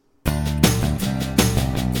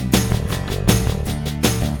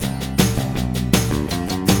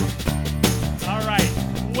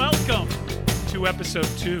to episode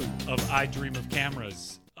 2 of I Dream of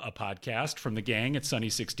Cameras, a podcast from the gang at Sunny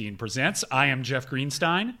 16 Presents. I am Jeff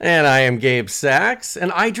Greenstein. And I am Gabe Sachs,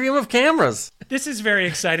 and I dream of cameras. This is very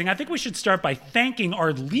exciting. I think we should start by thanking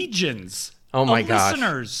our legions of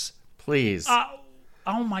listeners. Please.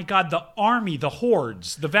 Oh my God, the army, the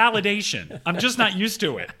hordes, the validation. I'm just not used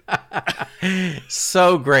to it.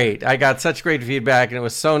 So great. I got such great feedback, and it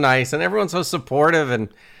was so nice, and everyone's so supportive, and,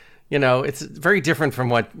 you know, it's very different from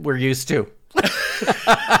what we're used to.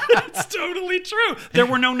 It's totally true. There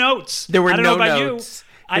were no notes. There were no You. notes.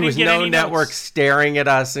 I there was didn't get no any network notes. staring at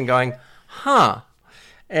us and going, huh.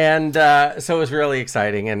 And so it was really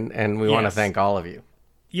exciting, and we want to Yes. thank all of you.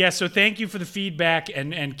 Yeah, so thank you for the feedback,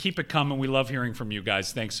 and keep it coming. We love hearing from you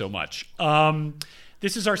guys. Thanks so much.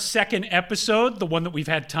 This is our second episode, the one that we've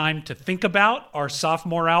had time to think about, our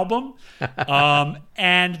sophomore album.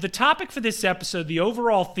 And the topic for this episode, the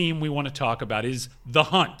overall theme we want to talk about is the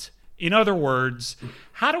hunt. In other words,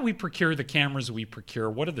 how do we procure the cameras we procure?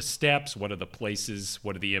 What are the steps? What are the places?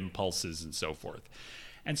 What are the impulses? And so forth.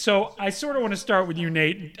 And so I sort of want to start with you,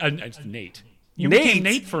 Nate. Nate. You became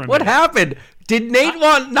Nate for a minute. What happened? Did Nate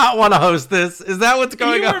not want to host this? Is that what's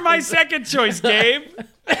going on? You were my second choice, Gabe.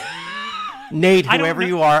 Nate, whoever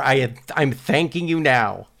you are, I'm thanking you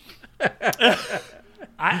now.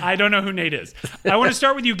 I don't know who Nate is. I want to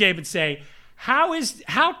start with you, Gabe, and say,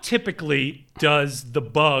 how typically does the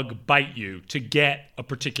bug bite you to get a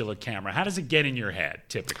particular camera? How does it get in your head,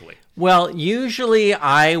 typically? Well, usually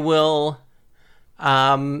I will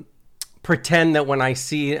pretend that when I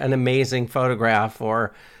see an amazing photograph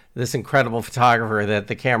or this incredible photographer that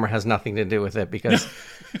the camera has nothing to do with it because,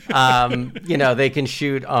 you know, they can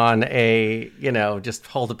shoot on just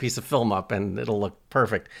hold a piece of film up and it'll look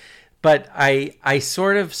perfect. But I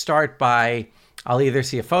sort of start by, I'll either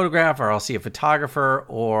see a photograph or I'll see a photographer,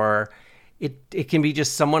 or it can be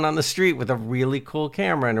just someone on the street with a really cool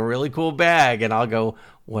camera and a really cool bag. And I'll go,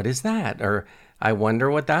 what is that? Or I wonder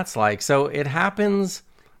what that's like. So it happens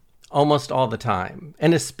almost all the time.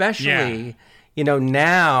 And especially,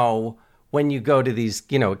 now when you go to these,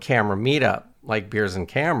 camera meetup, like Beers and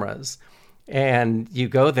Cameras, and you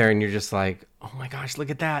go there and you're just like, oh my gosh, look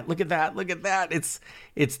at that. Look at that. Look at that. It's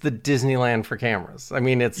the Disneyland for cameras. I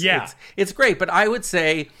mean, it's great. But I would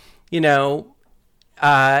say,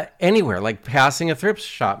 anywhere, like passing a thrift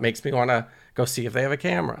shop makes me want to go see if they have a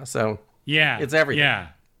camera. So it's everything. Yeah.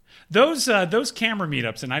 Those camera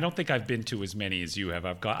meetups, and I don't think I've been to as many as you have.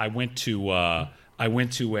 I went to a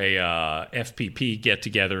FPP get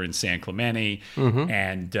together in San Clemente,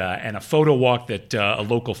 and a photo walk that a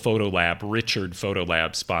local photo lab, Richard Photo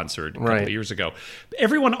Lab, sponsored a couple of years ago.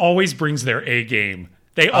 Everyone always brings their A game.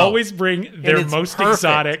 They always bring their most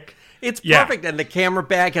exotic. It's perfect, and the camera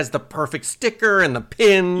bag has the perfect sticker and the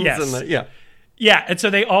pins. Yes. Yeah, and so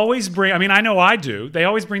they always bring. I mean, I know I do. They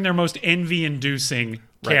always bring their most envy-inducing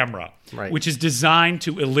camera, which is designed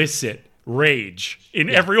to elicit rage in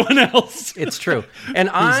everyone else. It's true. And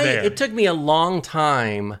it took me a long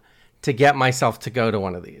time to get myself to go to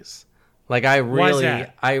one of these. Like I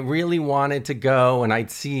really wanted to go, and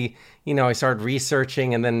I'd see, I started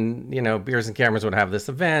researching, and then, Beers and Cameras would have this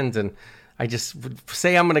event, and I just would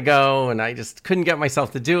say I'm going to go, and I just couldn't get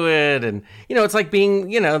myself to do it. And, it's like being,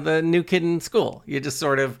 the new kid in school. You just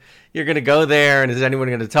sort of, you're going to go there, and is anyone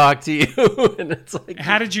going to talk to you? And it's like,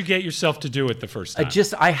 how did you get yourself to do it the first time?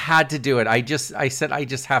 I had to do it. I said, I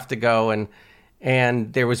just have to go.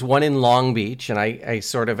 And there was one in Long Beach, and I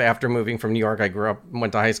sort of, after moving from New York,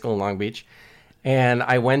 went to high school in Long Beach, and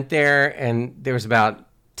I went there, and there was about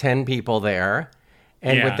 10 people there,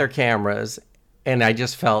 and with their cameras, and I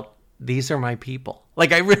just felt, these are my people.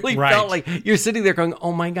 Like I really felt like you're sitting there going,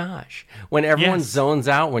 oh my gosh. When everyone zones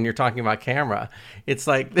out when you're talking about camera, it's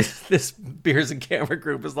like this Beers and Camera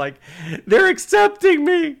group is like, they're accepting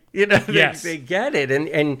me. They get it.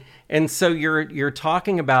 And so you're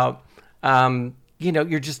talking about,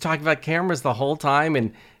 you're just talking about cameras the whole time.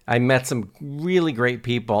 And I met some really great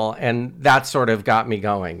people, and that sort of got me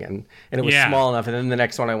going. And it was small enough. And then the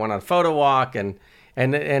next one I went on a photo walk, and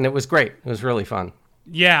it was great. It was really fun.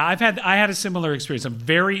 Yeah, I had a similar experience. I'm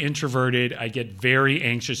very introverted. I get very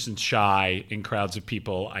anxious and shy in crowds of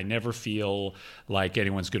people. I never feel like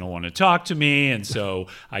anyone's going to want to talk to me, and so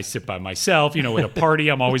I sit by myself. At a party,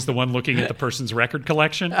 I'm always the one looking at the person's record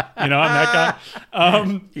collection. I'm that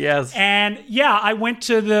guy. Yes. And I went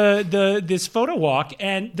to this photo walk,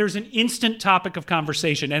 and there's an instant topic of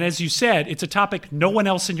conversation. And as you said, it's a topic no one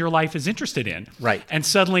else in your life is interested in. Right. And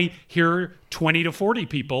suddenly here are 20 to 40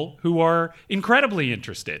 people who are incredibly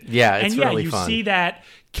interested. Yeah, it's really you fun. see that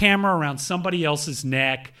camera around somebody else's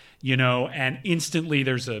neck, and instantly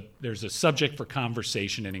there's a subject for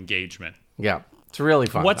conversation and engagement. Yeah. It's really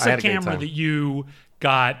fun. What's I a had great camera time. that you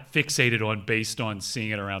got fixated on based on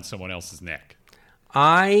seeing it around someone else's neck?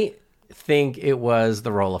 I think it was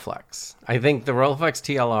the Rolleiflex. I think the Rolleiflex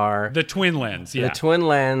TLR. The twin lens, yeah. The twin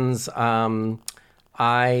lens.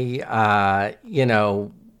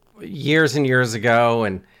 Years and years ago,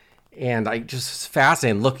 and I just was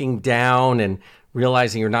fascinated looking down and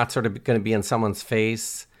realizing you're not sort of going to be in someone's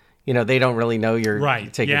face. They don't really know you're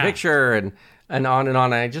taking a picture and on and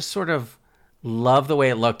on. And I just sort of love the way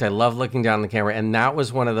it looked. I love looking down the camera. And that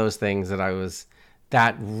was one of those things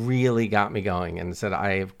that really got me going and said,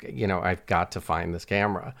 I've got to find this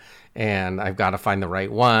camera and I've got to find the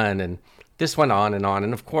right one. And this went on.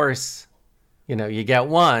 And of course, you get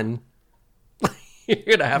one, you're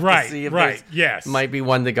going to have to see if there might be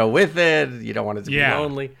one to go with it. You don't want it to be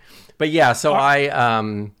lonely. But yeah, so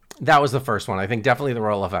that was the first one. I think definitely the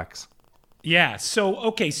Rolleiflex. Yeah. So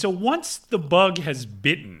once the bug has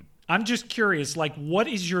bitten, I'm just curious, like, what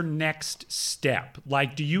is your next step?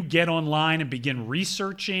 Like, do you get online and begin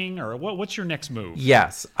researching, or what's your next move?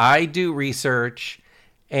 Yes, I do research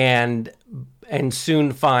and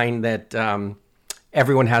soon find that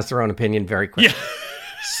everyone has their own opinion very quickly. Yeah.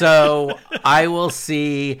 So I will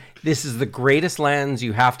see, this is the greatest lens.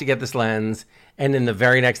 You have to get this lens. And then the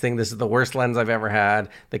very next thing, this is the worst lens I've ever had.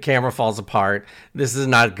 The camera falls apart. This is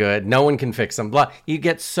not good. No one can fix them. Blah. You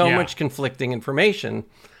get so much conflicting information.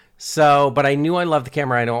 So, but I knew I loved the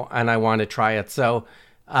camera. And I wanted to try it. So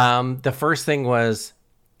the first thing was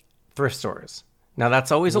thrift stores. Now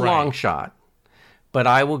that's always a long shot, but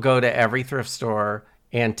I will go to every thrift store,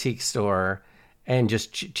 antique store, and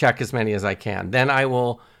just check as many as I can. Then I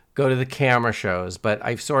will go to the camera shows, but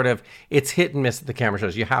it's hit and miss at the camera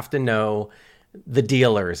shows. You have to know the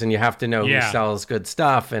dealers and you have to know who sells good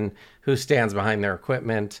stuff and who stands behind their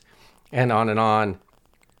equipment and on and on.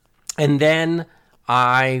 And then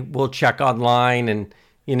I will check online and,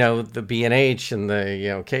 the B&H and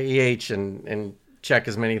the, KEH and check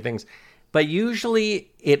as many things. But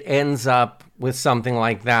usually it ends up with something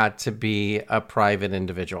like that to be a private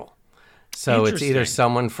individual. So it's either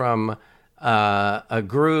someone from a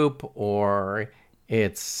group or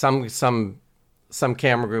it's some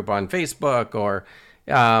camera group on Facebook or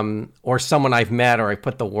someone I've met or I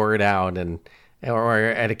put the word out or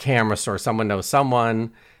at a camera store, someone knows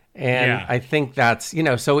someone. And I think that's,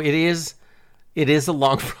 so it is a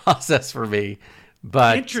long process for me,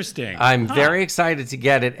 but interesting. I'm very excited to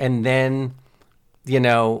get it. And then,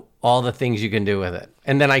 all the things you can do with it.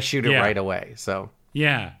 And then I shoot it right away. So,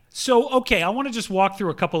 yeah. So, okay, I want to just walk through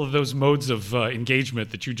a couple of those modes of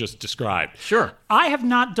engagement that you just described. Sure. I have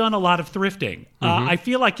not done a lot of thrifting. I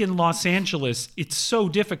feel like in Los Angeles, it's so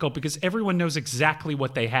difficult because everyone knows exactly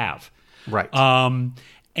what they have. Right.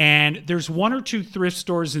 And there's one or two thrift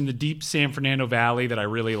stores in the deep San Fernando Valley that I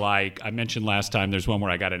really like. I mentioned last time there's one where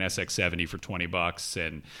I got an SX70 for $20,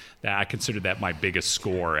 and I consider that my biggest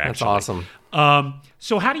score, actually. That's awesome.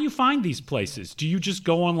 So how do you find these places? Do you just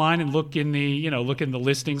go online and look in the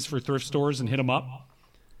listings for thrift stores and hit them up?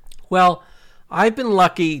 Well, I've been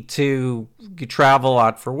lucky to travel a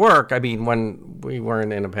lot for work. I mean, when we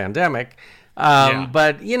weren't in a pandemic.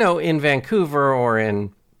 But, in Vancouver or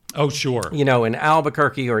in... Oh, sure. In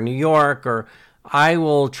Albuquerque or New York, or I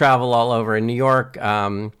will travel all over. In New York,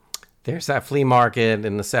 there's that flea market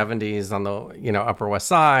in the 70s on the, Upper West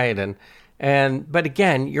Side. But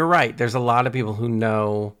again, you're right. There's a lot of people who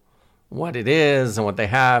know what it is and what they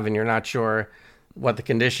have, and you're not sure what the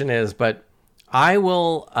condition is. But I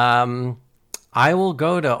will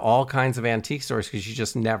go to all kinds of antique stores because you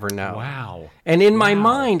just never know. Wow. And in my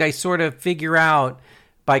mind, I sort of figure out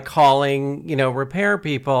by calling, repair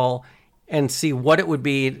people and see what it would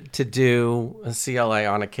be to do a CLA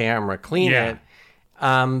on a camera, clean it.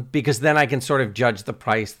 Because then I can sort of judge the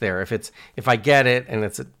price there. If I get it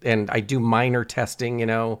and I do minor testing,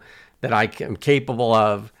 that I am capable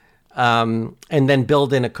of, and then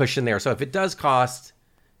build in a cushion there. So if it does cost,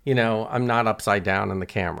 I'm not upside down in the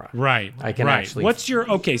camera. Right. I can actually.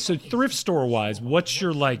 So thrift store wise, what's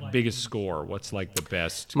your biggest score? What's the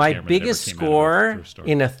best? My biggest score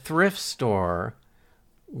in a thrift store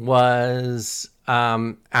was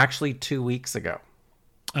actually 2 weeks ago.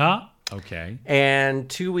 Okay. And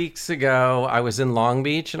 2 weeks ago, I was in Long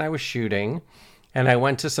Beach and I was shooting, and I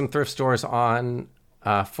went to some thrift stores on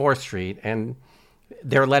 4th Street, and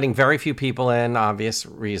they're letting very few people in, obvious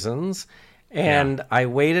reasons. And I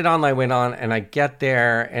waited on, and I get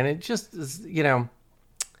there, and it just is,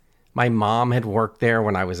 my mom had worked there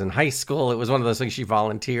when I was in high school. It was one of those things. She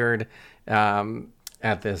volunteered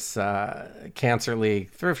at this Cancer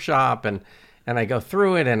League thrift shop, and I go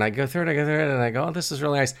through it, and I go, oh, this is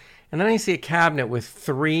really nice. And then I see a cabinet with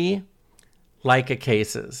 3 Leica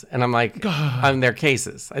cases. And I'm like, they're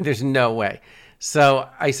cases. There's no way. So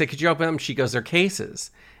I said, could you open them? She goes, they're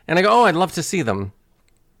cases. And I go, oh, I'd love to see them.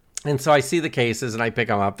 And so I see the cases and I pick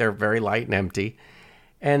them up. They're very light and empty.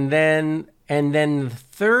 And then the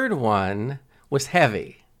third one was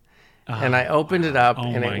heavy. And I opened it up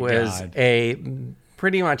and it was a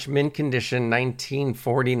pretty much mint condition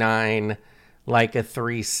 1949 Leica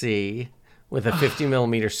 3C with a 50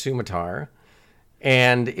 millimeter Sumatar.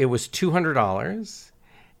 And it was $200.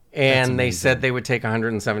 And they said they would take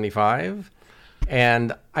 $175.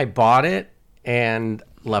 And I bought it and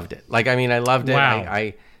loved it. Like, I mean, I loved it.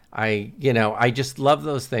 Wow. I just love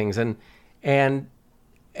those things. And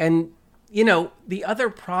you know, the other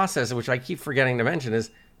process, which I keep forgetting to mention,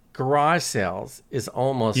 is garage sales is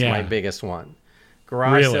almost my biggest one.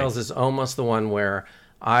 Garage sales is almost the one where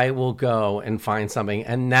I will go and find something.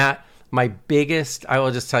 And I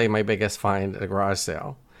will just tell you my biggest find at a garage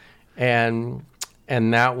sale. And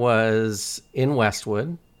that was in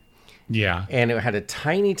Westwood. Yeah. And it had a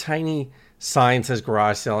tiny, tiny sign says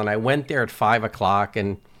garage sale. And I went there at 5 o'clock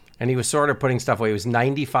and he was sort of putting stuff away. He was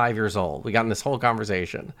 95 years old. We got in this whole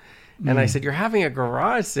conversation. And I said, you're having a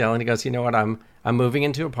garage sale? And he goes, you know what? I'm moving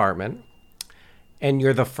into an apartment and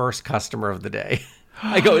you're the first customer of the day.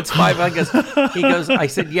 I go, it's 5. He goes, I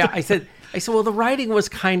said, yeah. I said, well, the writing was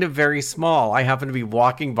kind of very small. I happened to be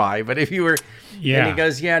walking by, but if you were, and he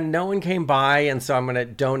goes, yeah, no one came by. And so I'm going to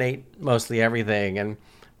donate mostly everything. And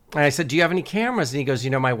I said, do you have any cameras? And he goes, you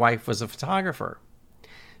know, my wife was a photographer.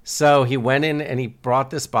 So he went in and he brought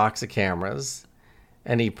this box of cameras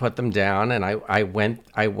and he put them down. And I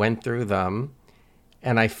went through them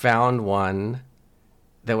and I found one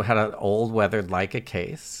that had an old weathered Leica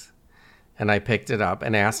case. And I picked it up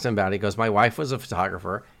and asked him about it. He goes, my wife was a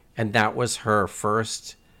photographer. And that was her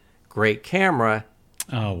first great camera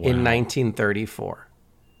in 1934.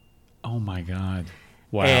 Oh, my God.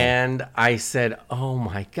 Wow. And I said, oh,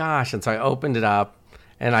 my gosh. And so I opened it up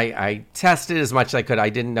and I tested as much as I could. I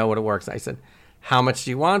didn't know what it works. I said, how much do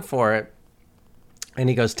you want for it? And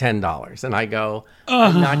he goes, $10. And I go,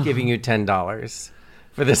 I'm not giving you $10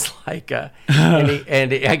 for this Leica.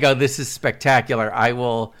 And I go, this is spectacular. I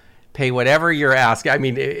will pay whatever you're asking. I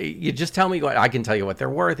mean, you just tell me what, I can tell you what they're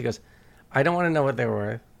worth. He goes, I don't want to know what they're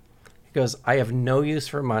worth. He goes, I have no use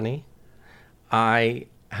for money. I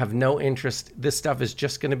have no interest. This stuff is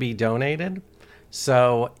just going to be donated.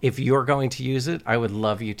 So if you're going to use it, I would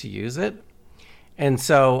love you to use it. And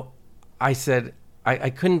so I said, I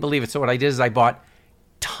couldn't believe it. So what I did is I bought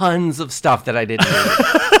tons of stuff that I didn't need.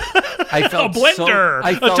 I felt a blender,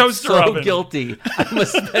 I felt a toaster so oven. guilty. I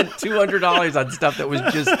must have spent $200 on stuff that was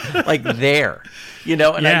just like there, you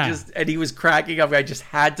know. And and he was cracking up. I just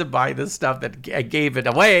had to buy this stuff that I gave it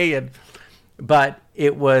away, but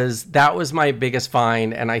that was my biggest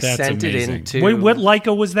find, and That's sent amazing. It into. Wait, what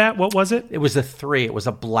Leica was that? What was it? It was a 3. It was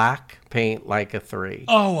a black paint Leica 3.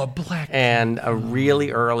 Oh, a black. And a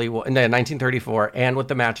really early one, no, 1934, and with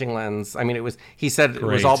the matching lens. I mean, it was. He said It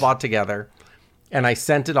was all bought together, and I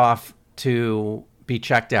sent it off to be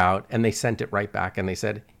checked out, and they sent it right back, and they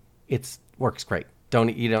said it works great.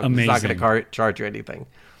 Amazing. It's not going to charge you anything.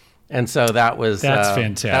 And so that's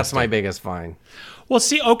fantastic. That's my biggest find. Well,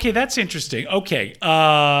 see, okay, that's interesting. Okay,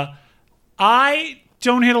 I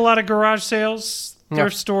don't hit a lot of garage sales,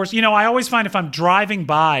 thrift stores. You know, I always find if I'm driving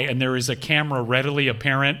by and there is a camera readily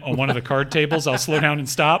apparent on one of the card tables, I'll slow down and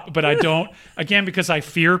stop. But I don't, again, because I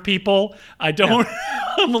fear people, I don't,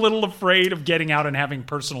 I'm a little afraid of getting out and having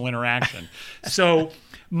personal interaction. So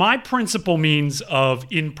my principal means of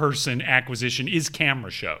in-person acquisition is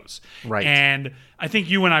camera shows. Right. And I think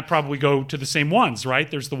you and I probably go to the same ones, right?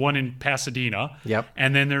 There's the one in Pasadena. Yep.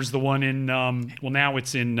 And then there's the one in, now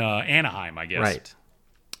it's in Anaheim, I guess. Right.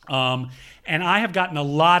 And I have gotten a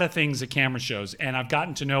lot of things at camera shows, and I've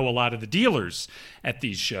gotten to know a lot of the dealers at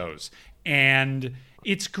these shows. And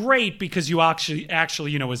it's great because you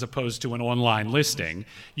actually, you know, as opposed to an online listing,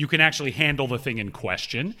 you can actually handle the thing in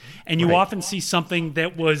question. And you often see something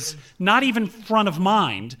that was not even front of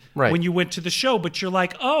mind when you went to the show, but you're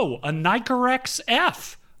like, oh, a Nikon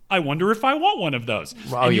XF. I wonder if I want one of those.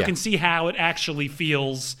 And you can see how it actually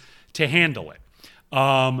feels to handle it.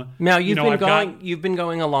 Now you've been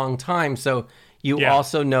going a long time, so you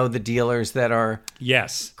also know the dealers that are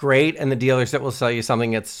great and the dealers that will sell you something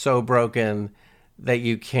that's so broken that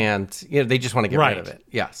you can't, you know, they just want to get rid of it.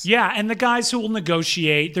 Yes. Yeah, and the guys who will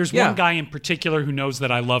negotiate. There's one guy in particular who knows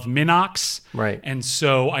that I love Minox. Right. And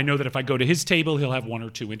so I know that if I go to his table, he'll have one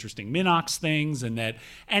or two interesting Minox things,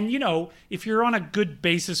 and you know, if you're on a good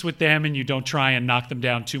basis with them and you don't try and knock them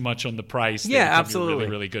down too much on the price, then absolutely. Be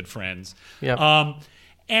really, really good friends. Yeah.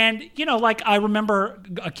 And, like I remember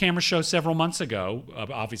a camera show several months ago,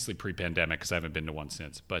 obviously pre-pandemic because I haven't been to one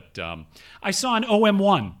since, but I saw an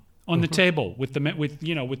OM1 on the table with the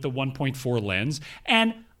 1.4 lens,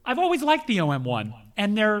 and I've always liked the OM1,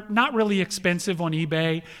 and they're not really expensive on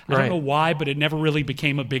eBay. I don't know why, but it never really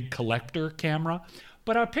became a big collector camera.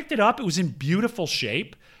 But I picked it up. It was in beautiful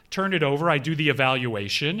shape. Turned it over. I do the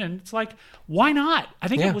evaluation, and it's like, why not? I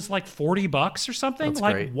think it was like $40 or something. That's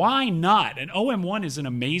like, great. Why not? An OM1 is an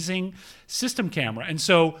amazing system camera, and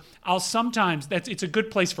so I'll sometimes it's a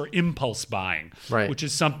good place for impulse buying, which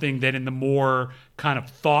is something that in the more kind of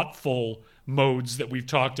thoughtful modes that we've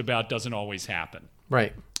talked about doesn't always happen.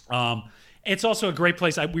 Right. It's also a great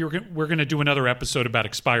place. We're going to do another episode about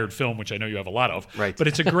expired film, which I know you have a lot of. Right. But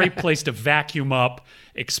it's a great place to vacuum up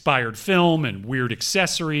expired film and weird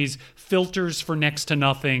accessories, filters for next to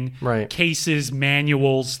nothing, cases,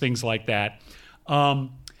 manuals, things like that.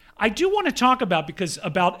 I do want to talk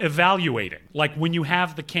about evaluating, like when you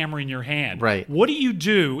have the camera in your hand. Right. What do you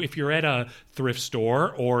do if you're at a thrift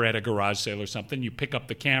store or at a garage sale or something? You pick up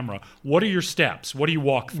the camera. What are your steps? What do you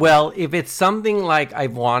walk through? Well, if it's something like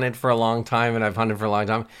I've wanted for a long time and I've hunted for a long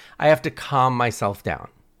time, I have to calm myself down.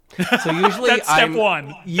 So usually that's step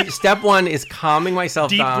one. Step one is calming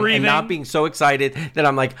myself Deep down breathing. And not being so excited that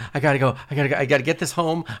I'm like, I gotta go, I gotta get this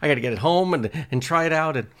home, I gotta get it home and try it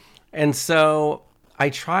out. And so I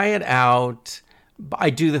try it out. I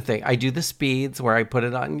do the thing. I do the speeds where I put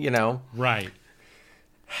it on, Right.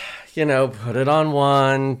 Put it on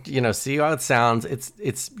one, see how it sounds.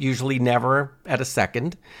 It's usually never at a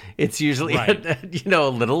second. It's usually at, a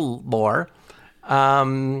little more.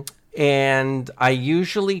 And I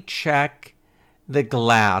usually check the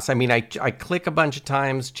glass. I mean, I click a bunch of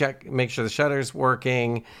times, make sure the shutter's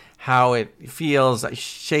working, how it feels. I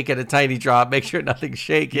shake it a tiny drop, make sure nothing's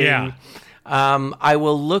shaking. Yeah. I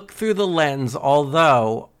will look through the lens,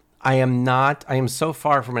 although I am so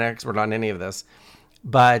far from an expert on any of this,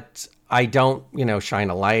 but I don't, shine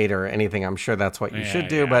a light or anything. I'm sure that's what you should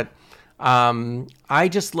do. But I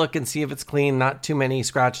just look and see if it's clean, not too many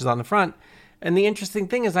scratches on the front. And the interesting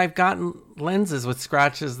thing is I've gotten lenses with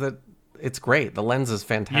scratches that it's great. The lens is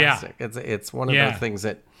fantastic. Yeah. It's one of those things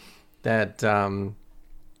that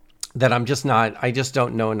I'm just not, I just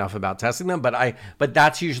don't know enough about testing them, but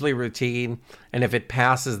that's usually routine. And if it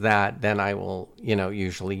passes that, then I will,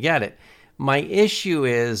 usually get it. My issue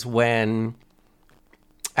is when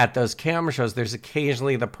at those camera shows, there's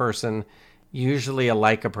occasionally the person, usually a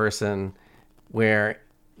Leica person, where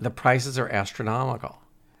the prices are astronomical.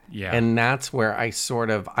 Yeah. And that's where I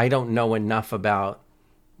don't know enough about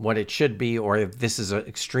what it should be, or if this is an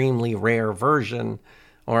extremely rare version,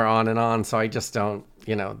 or on and on. So I just don't,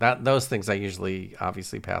 those things I usually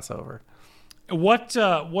obviously pass over. What's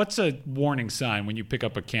a warning sign when you pick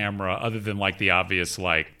up a camera, other than like the obvious,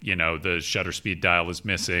 the shutter speed dial is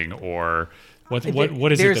missing, or what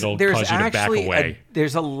is it that'll cause you to back away?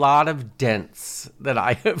 There's a lot of dents that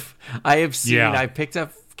I have seen. Yeah. I picked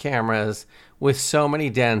up cameras with so many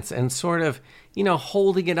dents and sort of,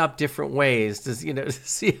 holding it up different ways to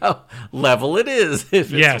see how level it is.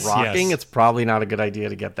 If it's rocking, it's probably not a good idea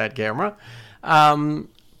to get that camera.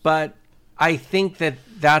 But I think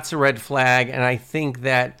that's a red flag. And I think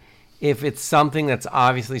that if it's something that's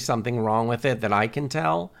obviously something wrong with it that I can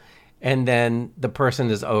tell, and then the person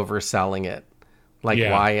is overselling it,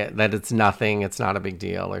 that it's nothing, it's not a big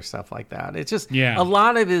deal or stuff like that. It's just, a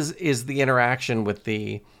lot of it is the interaction with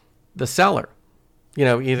the seller.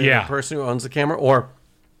 Either the person who owns the camera or,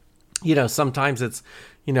 sometimes it's,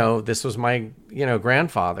 this was my,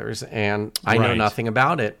 grandfather's and I know nothing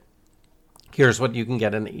about it. Here's what you can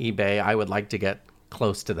get on eBay. I would like to get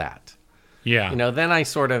close to that. Yeah. Then I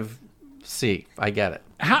sort of see, I get it.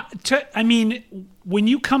 When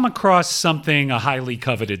you come across something, a highly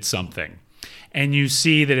coveted something, and you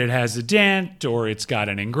see that it has a dent, or it's got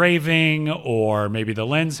an engraving, or maybe the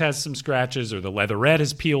lens has some scratches, or the leatherette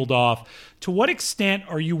is peeled off, to what extent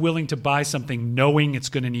are you willing to buy something knowing it's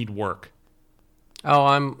going to need work? Oh,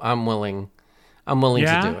 I'm willing. I'm willing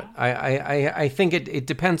to do it. I think it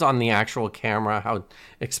depends on the actual camera, how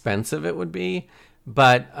expensive it would be.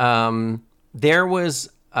 But there was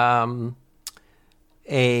a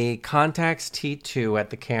Contax T2 at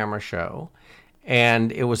the camera show.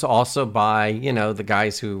 And it was also by, the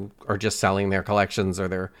guys who are just selling their collections or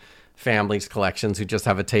their family's collections, who just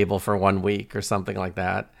have a table for 1 week or something like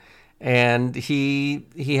that. And he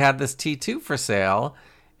had this T2 for sale.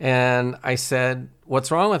 And I said, what's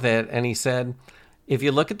wrong with it? And he said, if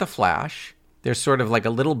you look at the flash, there's sort of like a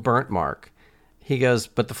little burnt mark. He goes,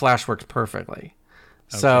 but the flash works perfectly.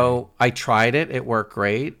 So I tried it. It worked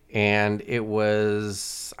great. And it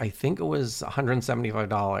was, I think it was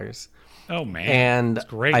 $175. Oh, man. And That's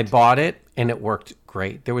great. I bought it and it worked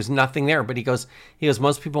great. There was nothing there. But he goes,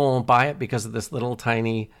 most people won't buy it because of this little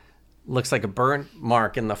tiny, looks like a burnt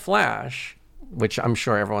mark in the flash, which I'm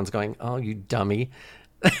sure everyone's going, oh, you dummy.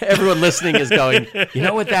 Everyone listening is going, you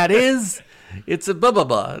know what that is? It's a blah, blah,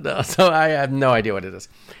 blah. No, so I have no idea what it is.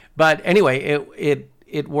 But anyway,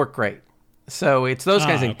 it worked great. So it's those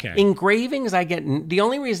kinds of things. Engravings, the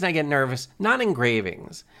only reason I get nervous, not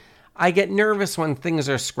engravings, I get nervous when things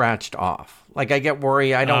are scratched off. Like I get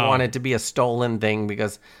worried. I don't want it to be a stolen thing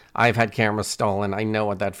because I've had cameras stolen. I know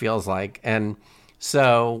what that feels like. And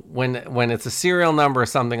so when it's a serial number or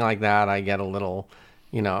something like that, I get a little,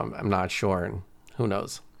 I'm not sure. And who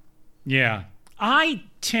knows? Yeah. I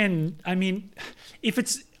mean,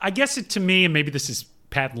 I guess to me, and maybe this is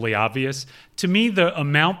patently obvious, to me, the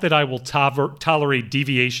amount that I will tolerate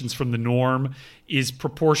deviations from the norm is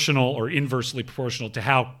proportional or inversely proportional to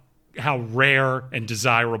how rare and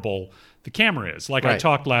desirable the camera is. Like I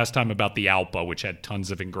talked last time about the Alpa, which had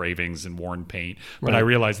tons of engravings and worn paint, but I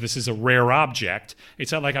realized this is a rare object.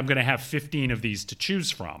 It's not like I'm going to have 15 of these to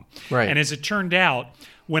choose from. Right. And as it turned out,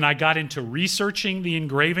 when I got into researching the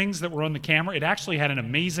engravings that were on the camera, it actually had an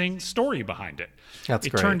amazing story behind it. That's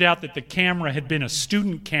great. It turned out that the camera had been a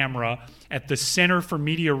student camera at the Center for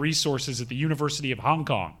Media Resources at the University of Hong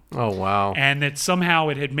Kong. Oh, wow. And that somehow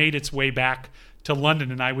it had made its way back to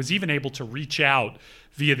London. And I was even able to reach out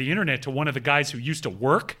via the internet to one of the guys who used to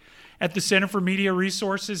work at the Center for Media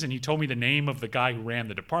Resources, and he told me the name of the guy who ran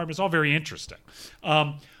the department. It's all very interesting.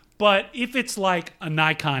 But if it's like a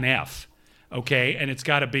Nikon F, okay, and it's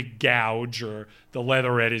got a big gouge, or the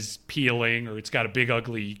leatherette is peeling, or it's got a big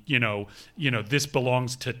ugly, this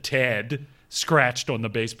belongs to Ted scratched on the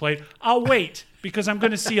base plate, I'll wait because I'm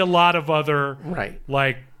going to see a lot of other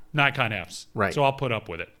like Nikon Fs. Right. So I'll put up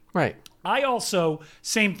with it. Right. I also,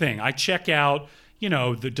 same thing. I check out,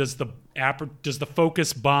 does the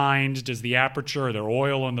focus bind? Does the aperture, are there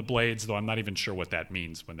oil on the blades? Though I'm not even sure what that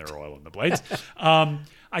means when there are oil on the blades.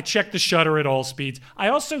 I check the shutter at all speeds. I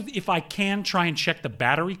also, if I can, try and check the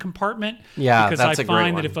battery compartment. Yeah, because that's I a great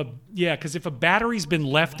find one. that because if a battery's been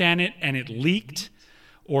left in it and it leaked,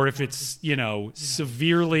 or if it's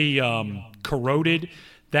severely corroded,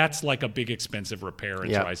 that's like a big expensive repair,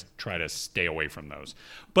 and so I try to stay away from those.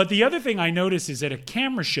 But the other thing I notice is at a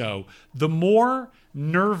camera show, the more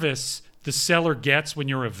nervous the seller gets when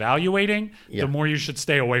you're evaluating, the more you should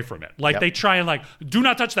stay away from it. Like they try and do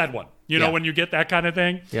not touch that one. When you get that kind of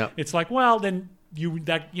thing, it's like, well, then even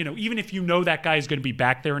if that guy is going to be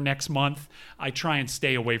back there next month, I try and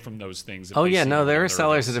stay away from those things. There are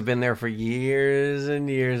sellers that have been there for years and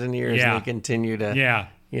years and years, and they continue to,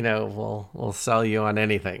 will sell you on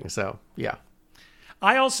anything. So, yeah.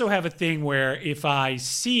 I also have a thing where if I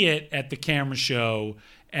see it at the camera show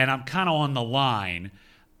and I'm kind of on the line,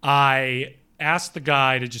 I ask the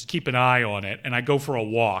guy to just keep an eye on it, and I go for a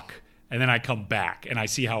walk, and then I come back and I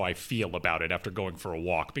see how I feel about it after going for a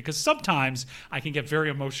walk, because sometimes I can get very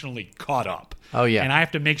emotionally caught up. Oh, yeah. And I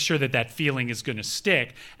have to make sure that feeling is going to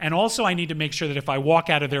stick. And also I need to make sure that if I walk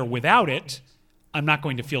out of there without it, I'm not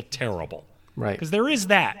going to feel terrible. Right. Because there is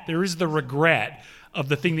that. There is the regret of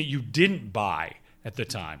the thing that you didn't buy at the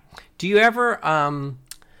time. Do you ever,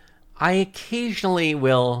 I occasionally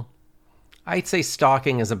will, I'd say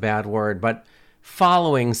stalking is a bad word, but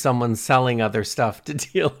following someone selling other stuff to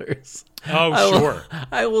dealers. Oh, sure.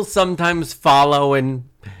 I will sometimes follow and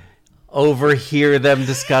overhear them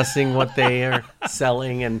discussing what they are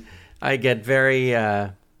selling, and I get very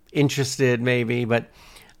interested maybe, but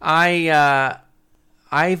I've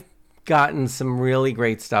gotten some really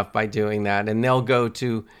great stuff by doing that, and they'll go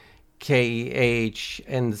to KEH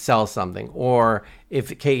and sell something, or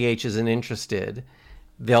if KEH isn't interested,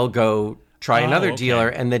 they'll go try another dealer,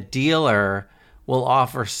 and the dealer will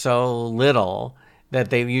offer so little that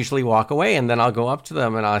they usually walk away, and then I'll go up to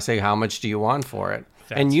them and I'll say, how much do you want for it?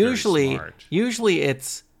 That's and usually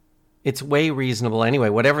it's way reasonable anyway,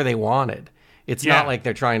 whatever they wanted. It's not like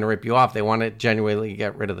they're trying to rip you off. They want to genuinely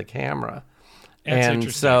get rid of the camera.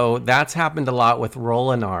 And so that's happened a lot with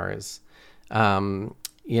Rolinars, for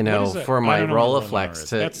my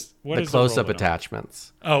Rolleiflex, the close-up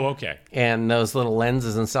attachments. Oh, okay. And those little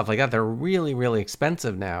lenses and stuff like that, they're really, really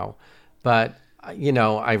expensive now. But,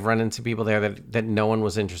 I've run into people there that no one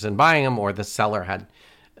was interested in buying them, or the seller had,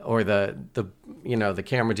 or the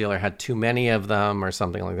camera dealer had too many of them or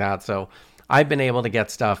something like that. So I've been able to get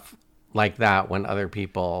stuff like that when other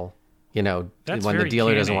people That's when the very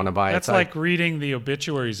dealer doesn't canny. want to buy it. That's like reading the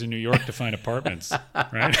obituaries in New York to find apartments,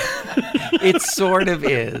 right? It sort of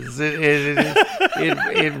is.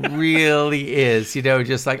 It really is.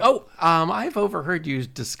 Just like, I've overheard you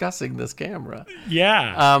discussing this camera.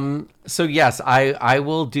 Yeah. So yes, I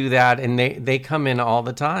will do that, and they come in all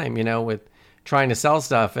the time, with trying to sell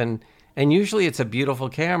stuff, and usually it's a beautiful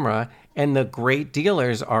camera, and the great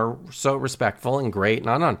dealers are so respectful and great, and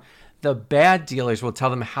on. The bad dealers will tell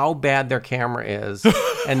them how bad their camera is,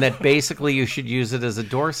 and that basically you should use it as a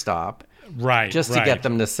doorstop, right? Just to get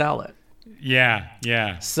them to sell it.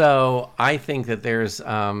 Yeah. So I think that there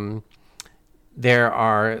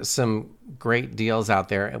are some great deals out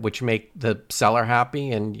there which make the seller happy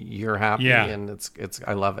and you're happy, and it's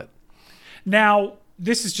I love it. Now,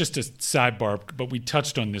 this is just a sidebar, but we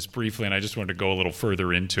touched on this briefly, and I just wanted to go a little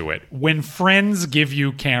further into it. When friends give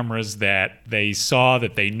you cameras that they saw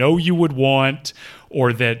that they know you would want,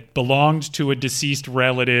 or that belonged to a deceased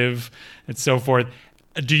relative, and so forth,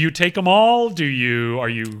 do you take them all? The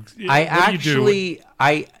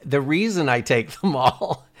reason I take them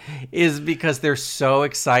all is because they're so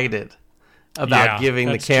excited about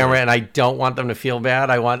giving the camera, and I don't want them to feel bad.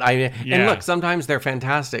 And look, sometimes they're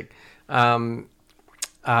fantastic.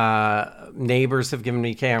 Neighbors have given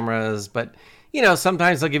me cameras, but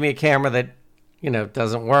sometimes they'll give me a camera that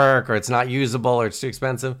doesn't work, or it's not usable, or it's too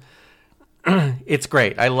expensive. It's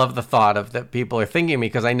great. I love the thought of that people are thinking of me,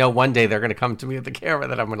 because I know one day they're going to come to me with the camera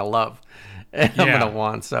that I'm going to love and I'm going to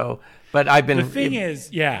want. So, but the thing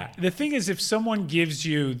is, if someone gives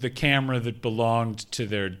you the camera that belonged to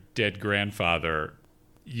their dead grandfather,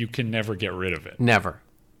 you can never get rid of it. Never,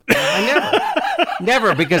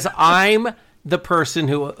 because I'm the person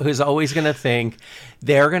who's always going to think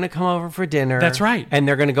they're going to come over for dinner. That's right. And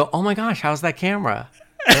they're going to go, oh my gosh, how's that camera?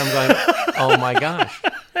 And I'm going, oh my gosh.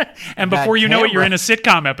 And before you know it, you're in a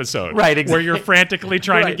sitcom episode. Right, exactly. Where you're frantically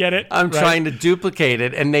trying to get it. I'm trying to duplicate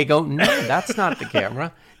it. And they go, no, that's not the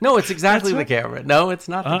camera. No, it's exactly the camera. No, it's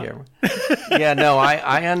not the camera. Yeah, no,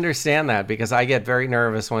 I understand that, because I get very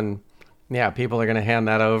nervous when, people are going to hand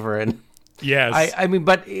that over. And yes. I mean,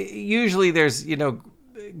 but usually there's,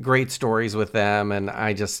 great stories with them, and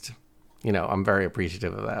I just, I'm very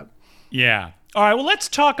appreciative of that. Yeah. All right. Well, let's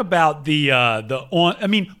talk about wait, I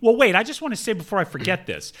just want to say before I forget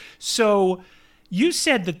this. So you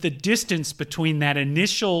said that the distance between that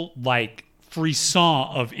initial frisson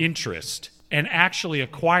of interest and actually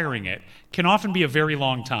acquiring it can often be a very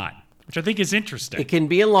long time, which I think is interesting. It can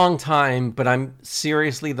be a long time, but I'm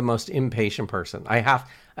seriously the most impatient person.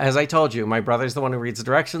 As I told you, my brother's the one who reads the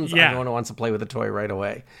directions. I'm the one who wants to play with the toy right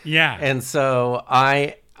away. Yeah. And so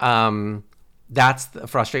that's the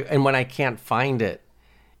frustration. And when I can't find it,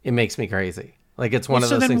 it makes me crazy. It's one of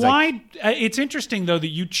those things. So then it's interesting, though, that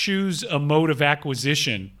you choose a mode of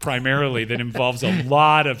acquisition primarily that involves a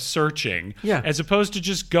lot of searching, as opposed to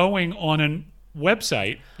just going on a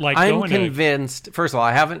website. I'm convinced, first of all,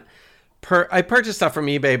 I haven't, I purchased stuff from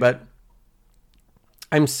eBay, but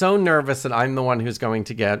I'm so nervous that I'm the one who's going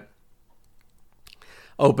to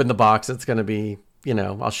open the box. It's going to be,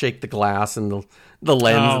 I'll shake the glass and the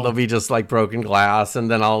lens, and there'll be just broken glass,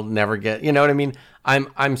 and then I'll never get, you know what I mean?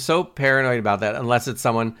 I'm so paranoid about that, unless it's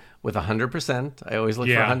someone with 100%. I always look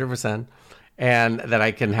for 100%, and that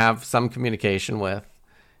I can have some communication with,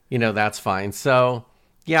 that's fine. So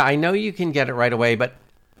yeah, I know you can get it right away, but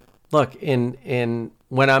look,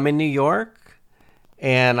 when I'm in New York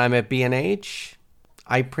and I'm at B&H,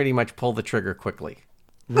 I pretty much pull the trigger quickly.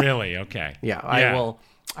 Really? Okay. Yeah.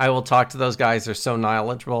 I will talk to those guys. They're so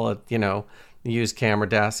knowledgeable at, use Camera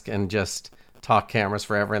Desk and just talk cameras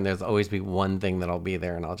forever. And there's always be one thing that'll be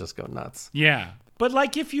there, and I'll just go nuts. Yeah. But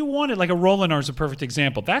if you wanted, a Rollin R is a perfect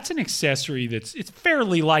example. That's an accessory it's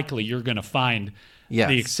fairly likely you're going to find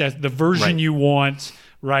the version you want,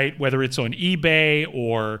 right? Whether it's on eBay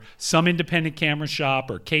or some independent camera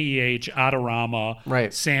shop or KEH,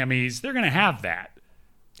 Adorama, Sammy's, they're going to have that.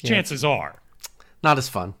 Chances are. Not as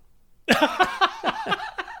fun.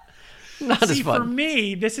 For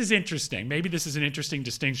me, this is interesting. Maybe this is an interesting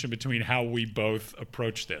distinction between how we both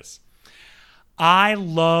approach this. I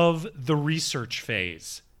love the research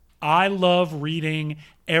phase. I love reading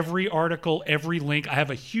every article, every link. I have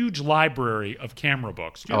a huge library of camera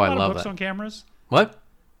books. Do you have a lot of books on cameras? What?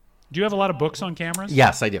 Do you have a lot of books on cameras?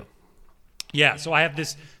 Yes, I do. Yeah, so I have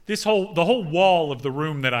the whole wall of the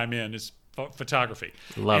room that I'm in is photography.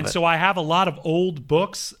 Love it. So I have a lot of old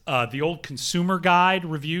books, the old consumer guide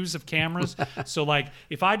reviews of cameras. So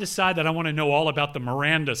if I decide that I want to know all about the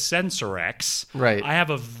Miranda Sensor X, I have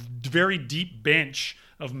a very deep bench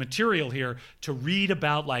of material here to read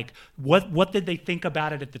about what did they think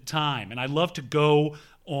about it at the time. And I love to go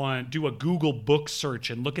do a Google book search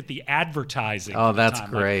and look at the advertising. Oh, at the that's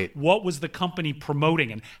time. great. Like, what was the company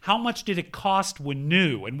promoting, and how much did it cost when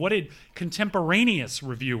new, and what did contemporaneous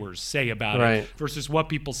reviewers say about it versus what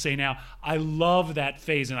people say now? I love that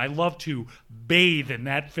phase, and I love to bathe in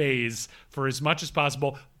that phase for as much as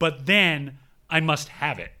possible, but then I must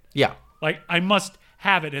have it. Yeah. Like, I must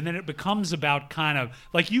have it, and then it becomes about kind of,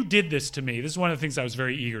 like you did this to me. This is one of the things I was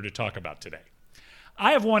very eager to talk about today.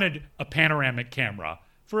 I have wanted a panoramic camera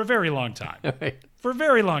for a very long time. For a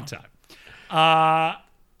very long time. I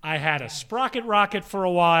had a Sprocket Rocket for a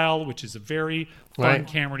while, which is a very fun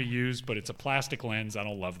camera to use, but it's a plastic lens. I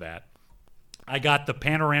don't love that. I got the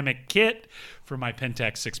panoramic kit for my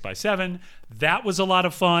Pentax 6x7. That was a lot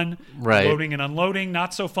of fun. Loading and unloading,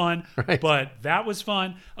 not so fun, but that was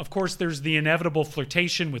fun. Of course, there's the inevitable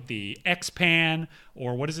flirtation with the X-Pan,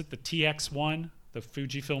 or what is it, the TX1? The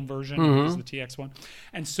Fujifilm version is the TX1.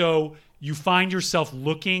 And so you find yourself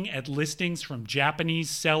looking at listings from Japanese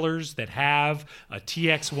sellers that have a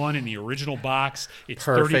TX1 in the original box. It's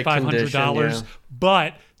 $3,500.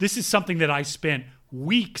 But this is something that I spent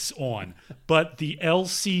weeks on. But the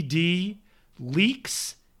LCD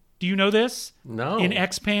leaks. Do you know this? No. In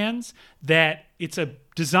X-Pans, that it's a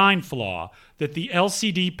design flaw, that the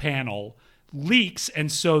LCD panel leaks,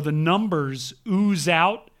 and so the numbers ooze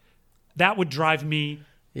out. That would drive me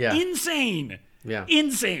insane. Yeah.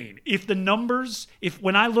 Insane. If the numbers,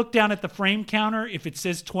 when I look down at the frame counter, if it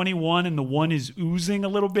says 21 and the 1 is oozing a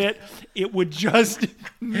little bit, it would just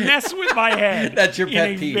mess with my head. That's your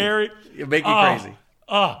pet peeve. You make me crazy.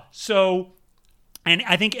 So, and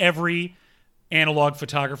I think every analog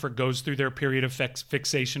photographer goes through their period of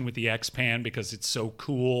fixation with the X-Pan because it's so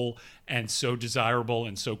cool and so desirable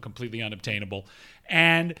and so completely unobtainable.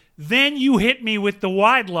 And then you hit me with the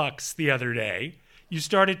Widelux the other day. You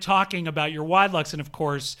started talking about your Widelux, and of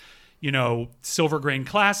course, you know, Silver Grain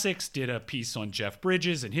Classics did a piece on Jeff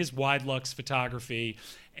Bridges and his Widelux photography,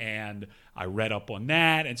 and I read up on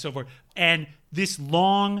that and so forth. And this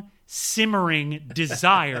long, simmering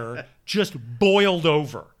desire just boiled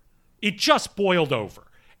over. It just boiled over.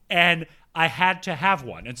 And I had to have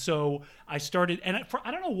one. And so I started, and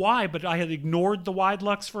I don't know why, but I had ignored the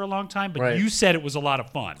Widelux for a long time, but you said it was a lot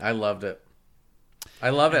of fun. I loved it. I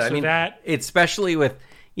love it. So I mean, especially with,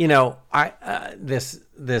 you know, this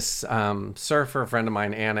surfer friend of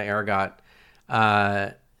mine, Anna Ergot,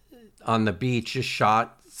 on the beach, just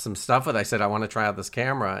shot some stuff with. I said, I want to try out this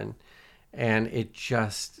camera, and it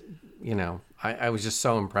just, you know, I was just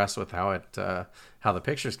so impressed with how the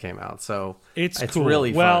pictures came out. So it's cool.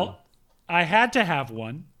 Really fun. Well, I had to have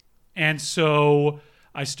one, and so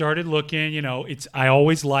I started looking. You know, I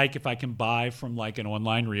always like if I can buy from like an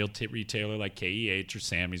online retailer like KEH or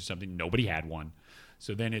Sammy's or something. Nobody had one,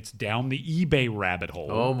 so then it's down the eBay rabbit hole.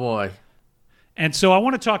 Oh boy! And so I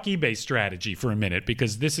want to talk eBay strategy for a minute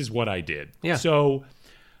because this is what I did. Yeah. So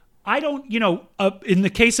I don't, you know, in the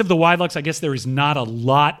case of the Widelux, I guess there is not a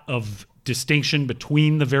lot of distinction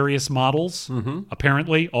between the various models.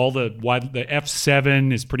 Apparently, all the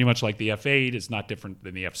F7 is pretty much like the F8. It's not different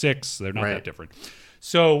than the F6. They're not that different.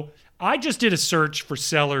 So I just did a search for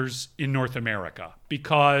sellers in North America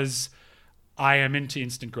because I am into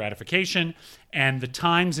instant gratification, and the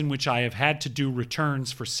times in which I have had to do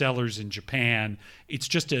returns for sellers in Japan,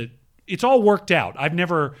 it's all worked out. I've been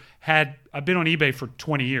on eBay for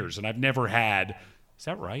 20 years, and I've never had. Is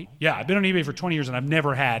that right? Yeah, I've been on eBay for 20 years, and I've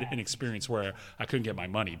never had an experience where I couldn't get my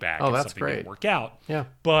money back. Oh, that's something great. Didn't work out. Yeah.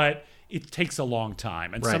 But it takes a long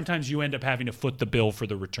time, and sometimes you end up having to foot the bill for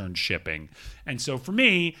the return shipping. And so for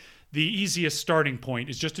me, the easiest starting point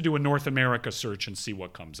is just to do a North America search and see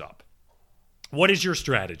what comes up. What is your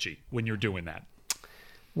strategy when you're doing that?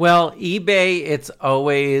 Well, eBay,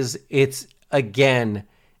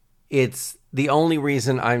 it's the only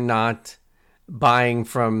reason I'm not buying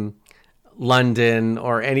from London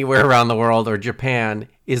or anywhere around the world or Japan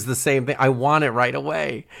is the same thing. I want it right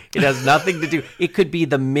away. It has nothing to do. It could be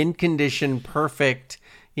the mint condition, perfect,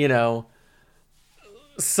 you know,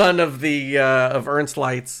 son of Ernst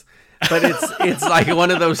Leitz, but it's like one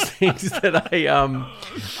of those things that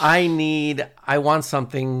I want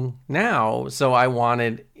something now, so I want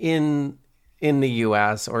it in the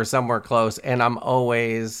US or somewhere close, and I'm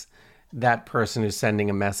always that person who's sending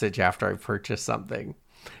a message after I purchase something.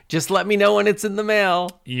 Just let me know when it's in the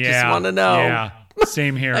mail. Yeah. Just want to know. Yeah.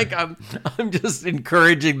 Same here. Like I'm just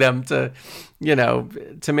encouraging them to, you know,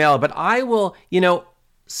 to mail it. But I will, you know,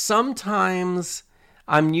 sometimes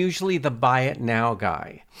I'm usually the buy it now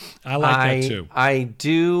guy. I like that too. I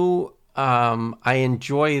do. I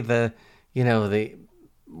enjoy when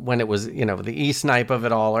it was, you know, the e-snipe of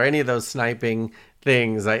it all or any of those sniping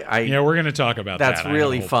things. Yeah, we're going to talk about that. That's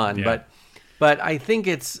really fun. Yeah. But I think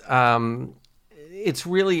it's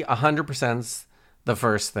really 100% the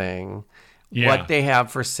first thing. Yeah. What they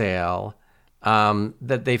have for sale,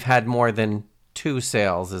 that they've had more than 2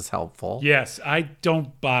 sales is helpful. Yes, I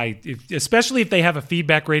don't buy, especially if they have a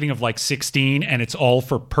feedback rating of like 16 and it's all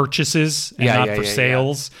for purchases and not for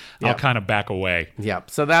sales. Yeah. I'll kind of back away. Yeah,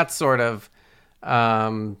 so that's sort of,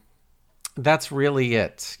 that's really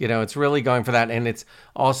it. You know, it's really going for that. And it's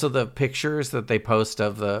also the pictures that they post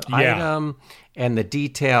of the item and the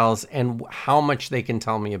details and how much they can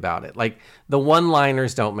tell me about it. Like the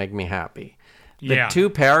one-liners don't make me happy. The 2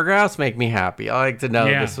 paragraphs make me happy. I like to know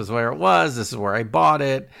this was where it was. This is where I bought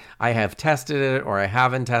it. I have tested it or I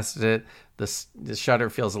haven't tested it. The shutter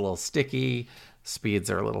feels a little sticky. Speeds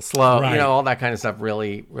are a little slow. Right. You know, all that kind of stuff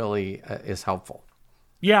really, really is helpful.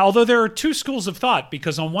 Yeah, although there are 2 schools of thought,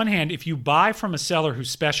 because on one hand, if you buy from a seller who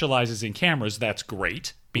specializes in cameras, that's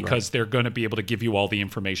great, because they're going to be able to give you all the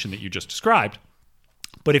information that you just described.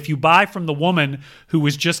 But if you buy from the woman who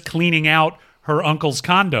was just cleaning out her uncle's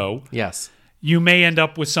condo, you may end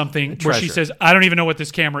up with something where she says, I don't even know what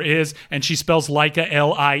this camera is, and she spells Leica,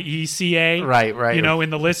 L-I-E-C-A, right. You know,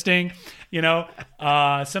 in the listing. You know,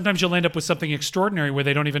 sometimes you'll end up with something extraordinary where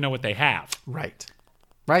they don't even know what they have. Right,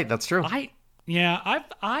 that's true. I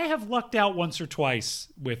have lucked out once or twice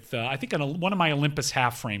with I think on one of my Olympus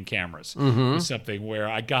half frame cameras was something where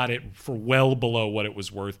I got it for well below what it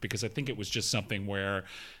was worth, because I think it was just something where,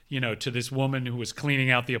 you know, to this woman who was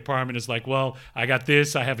cleaning out the apartment is like, well, I got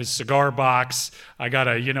this, I have his cigar box, I got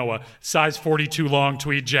a size 42 long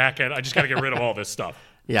tweed jacket, I just got to get rid of all this stuff.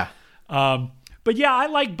 Yeah. But yeah, I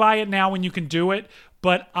like buy it now when you can do it,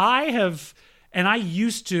 but I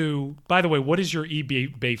used to, by the way, what is your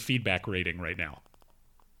eBay feedback rating right now?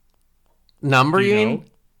 Number, you mean?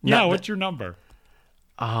 Yeah, what's your number?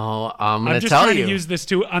 Oh, I'm going to tell you.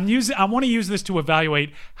 I want to use this to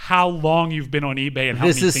evaluate how long you've been on eBay and how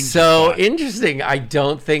many things This is so interesting. I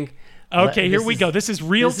don't think... Okay, here we go. This is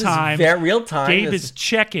real time. This is real time. Gabe is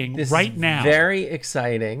checking right now. Very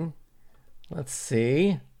exciting. Let's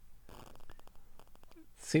see.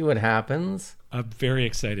 See what happens. I'm very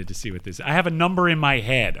excited to see what this is. I have a number in my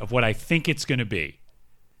head of what I think it's going to be.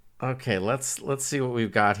 Okay, let's see what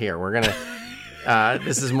we've got here. We're gonna.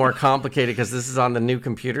 This is more complicated because this is on the new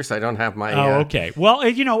computer, so I don't have my. Okay. Well,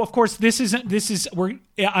 you know, of course, this is.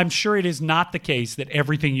 I'm sure it is not the case that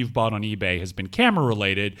everything you've bought on eBay has been camera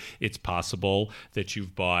related. It's possible that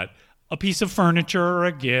you've bought a piece of furniture or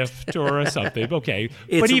a gift or something. Okay,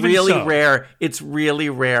 it's really rare. It's really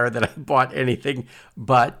rare that I bought anything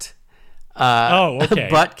but.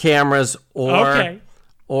 But cameras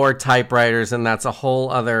or typewriters, and that's a whole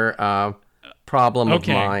other problem of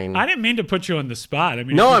mine. I didn't mean to put you on the spot. I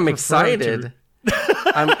mean, no, I'm excited.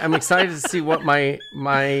 I'm excited to see what my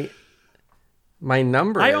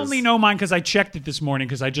number is. I only know mine because I checked it this morning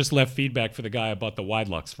because I just left feedback for the guy I bought the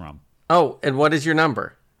Widelux from. Oh, and what is your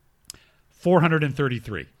number?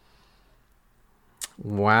 433.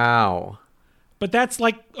 Wow. But that's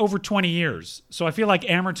like over 20 years. So I feel like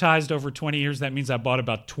amortized over 20 years, that means I bought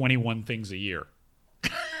about 21 things a year.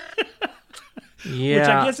 Yeah. Which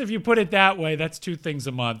I guess if you put it that way, that's 2 things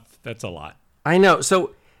a month. That's a lot. I know.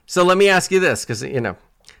 So let me ask you this, because, you know,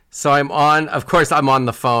 so I'm on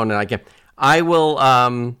the phone and I will,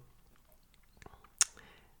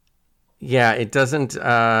 it doesn't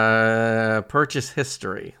purchase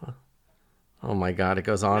history. Oh my God! It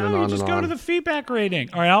goes on and on and on. Just go to the feedback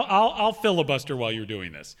rating. All right, I'll filibuster while you're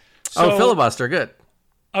doing this. So, filibuster, good.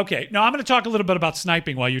 Okay, now I'm going to talk a little bit about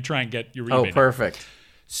sniping while you try and get your email. Oh, perfect.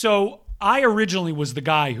 So I originally was the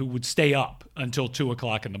guy who would stay up until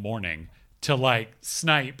 2:00 in the morning to like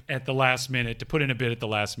snipe at the last minute, to put in a bid at the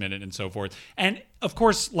last minute, and so forth. And of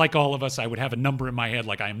course, like all of us, I would have a number in my head,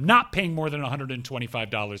 like I am not paying more than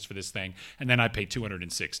 $125 for this thing, and then I pay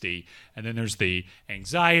 $260. And then there's the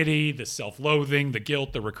anxiety, the self-loathing, the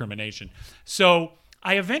guilt, the recrimination. So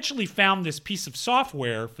I eventually found this piece of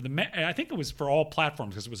software for I think it was for all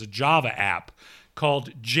platforms because it was a Java app called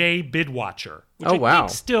JBidWatcher, which I think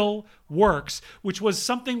still works, which was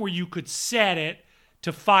something where you could set it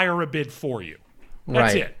to fire a bid for you.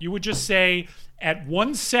 That's it. You would just say at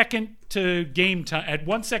 1 second to game time, at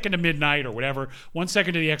 1 second to midnight or whatever, 1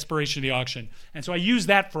 second to the expiration of the auction. And so I used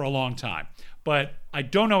that for a long time. But I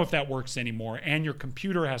don't know if that works anymore. And your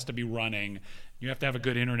computer has to be running. You have to have a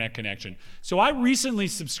good internet connection. So I recently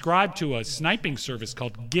subscribed to a sniping service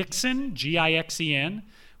called Gixen, Gixen,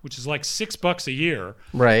 which is like $6 a year.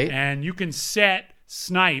 Right. And you can set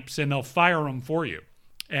snipes and they'll fire them for you.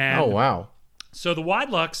 And oh, wow. So the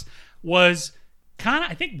Widelux was kind of,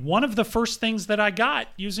 I think, one of the first things that I got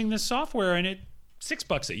using this software, and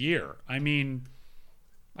 $6 a year. I mean,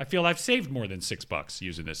 I feel I've saved more than $6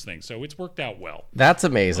 using this thing, so it's worked out well. That's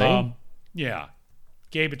amazing. Yeah.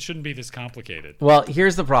 Gabe, it shouldn't be this complicated. Well,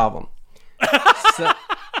 here's the problem. So,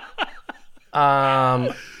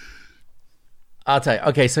 I'll tell you.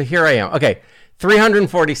 Okay, so here I am. Okay,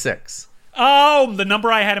 346. Oh, the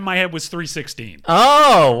number I had in my head was 316.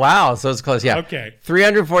 Oh, wow. So it's close. Yeah. Okay.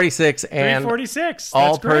 346 and 346. That's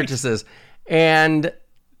all great. purchases. And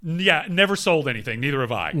yeah, never sold anything. Neither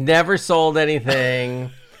have I. Never sold anything.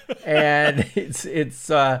 And it's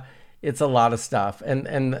a lot of stuff.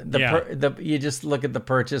 And you just look at the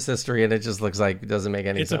purchase history and it just looks like it doesn't make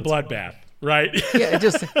any sense. It's a bloodbath, right? Yeah,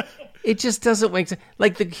 it just doesn't make sense.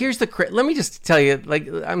 Like let me just tell you, like,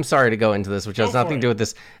 I'm sorry to go into this, which has nothing to do with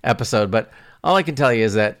this episode, but all I can tell you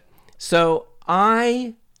is that, so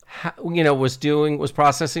I, was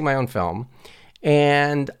processing my own film,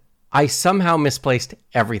 and I somehow misplaced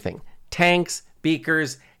everything. Tanks,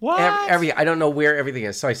 beakers, everything. I don't know where everything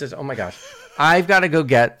is. So I said, oh my gosh, I've got to go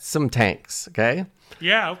get some tanks. Okay.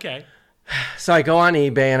 Yeah. Okay. So I go on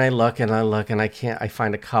eBay and I look and I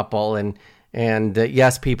find a couple and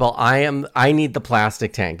yes, people, I need the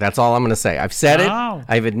plastic tank. That's all I'm going to say. I've said it.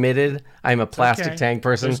 I've admitted I'm a plastic tank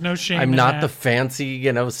person. There's no shame I'm in not that. the fancy,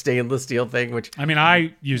 stainless steel thing, which I mean,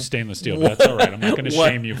 I use stainless steel, but that's all right. I'm not going to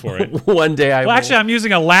shame you for it. One day actually, I'm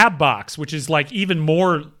using a lab box, which is like even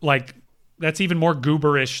more that's even more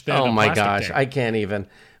gooberish than oh a my plastic gosh, tank. I can't even.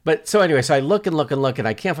 But so anyway, so I look and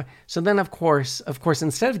I can't find. So then, of course,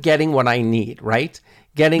 instead of getting what I need, right?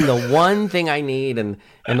 Getting the one thing I need and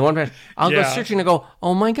the one, I'll go searching and go,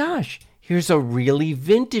 oh my gosh, here's a really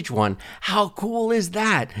vintage one. How cool is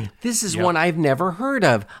that? This is one I've never heard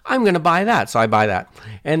of. I'm going to buy that. So I buy that.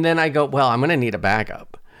 And then I go, well, I'm going to need a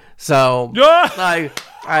backup. So I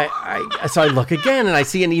look again and I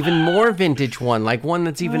see an even more vintage one, like one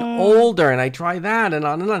that's even older, and I try that and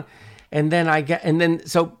on and on. And then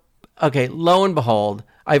okay, lo and behold,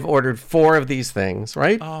 I've ordered 4 of these things,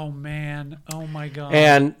 right? Oh man. Oh my God.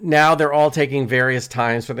 And now they're all taking various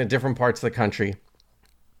times for the different parts of the country.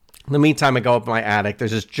 In the meantime, I go up my attic.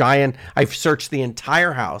 There's this giant, I've searched the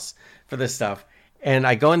entire house for this stuff. And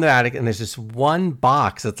I go in the attic and there's this one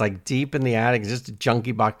box that's like deep in the attic. It's just a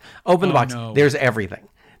junky box. Open the box. No. There's everything.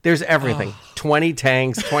 20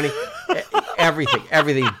 tanks, 20,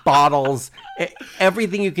 everything, bottles,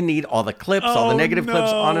 everything you can need, all the clips, all the negative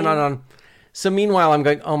clips, on and on and on. So meanwhile, I'm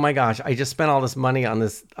going, oh my gosh, I just spent all this money on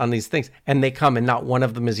these things, and they come and not one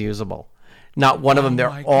of them is usable. Not one of them.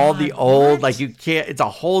 They're all the old, like you can't, it's a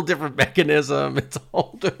whole different mechanism. It's a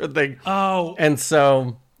whole different thing. Oh. And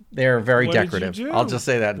so they're very What decorative. did you do? I'll just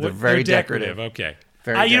say that. They're very decorative. Okay.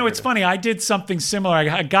 Very It's decorative. funny. I did something similar.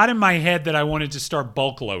 I got in my head that I wanted to start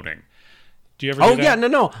bulk loading. Do you ever do that? Yeah,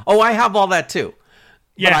 no. Oh, I have all that too.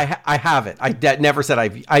 Yeah. But I have it. I never said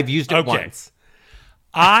I've used it once.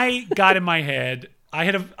 I got in my head. I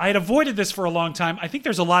had avoided this for a long time. I think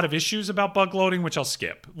there's a lot of issues about bulk loading, which I'll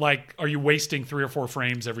skip. Like, are you wasting 3 or 4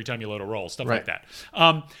 frames every time you load a roll? Stuff like that.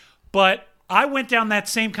 But I went down that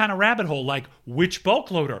same kind of rabbit hole, like, which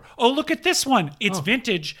bulk loader? Oh, look at this one. It's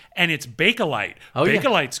vintage, and it's Bakelite.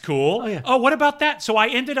 Bakelite's cool. Oh, what about that? So I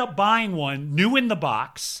ended up buying one, new in the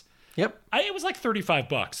box. Yep. It was like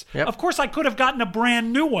 $35. Yep. Of course, I could have gotten a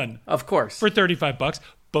brand new one. Of course. For $35,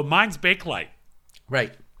 but mine's Bakelite.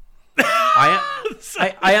 Right.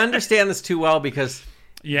 I understand this too well because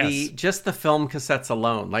just the film cassettes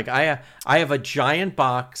alone. Like I have a giant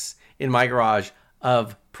box in my garage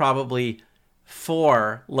of probably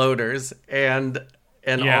 4 loaders and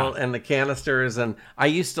all and the canisters, and I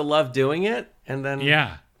used to love doing it, and then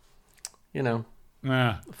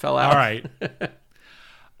fell out. All right.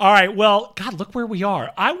 All right. Well, God, look where we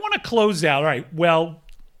are. I want to close out. All right. Well,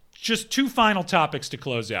 just 2 final topics to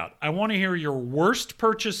close out. I want to hear your worst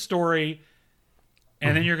purchase story,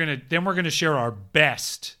 and then we're gonna share our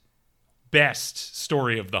best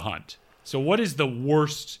story of the hunt. So, what is the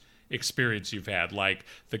worst experience you've had? Like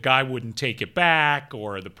the guy wouldn't take it back,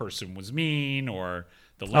 or the person was mean, or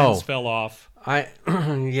the lens fell off. I've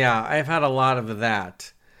had a lot of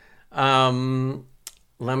that.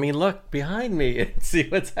 Let me look behind me and see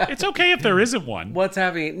what's happening. It's okay if there isn't one. What's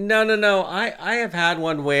happening? No. I have had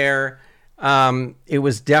one where it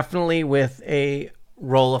was definitely with a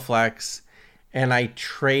Rolleiflex, and I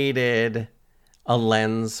traded a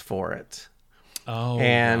lens for it. Oh,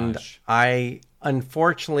 and gosh.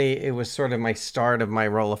 Unfortunately, it was sort of my start of my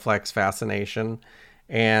Rolleiflex fascination,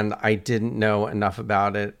 and I didn't know enough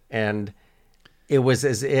about it, and it was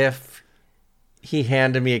as if he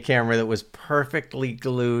handed me a camera that was perfectly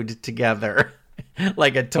glued together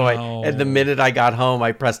like a toy. Oh. And the minute I got home,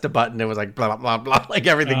 I pressed a button. It was like blah, blah, blah, blah. Like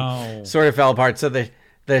everything sort of fell apart. So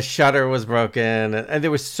the shutter was broken. And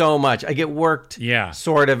there was so much. I get worked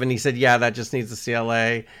sort of. And he said, yeah, that just needs a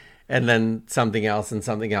CLA. And then something else and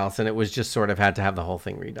something else. And it was just sort of had to have the whole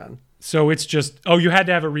thing redone. So it's just, you had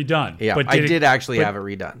to have it redone. Yeah, but I did actually have it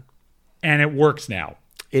redone. And it works now.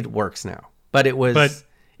 It works now. But it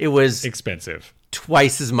was expensive.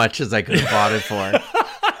 Twice as much as I could have bought it for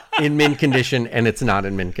in mint condition, and it's not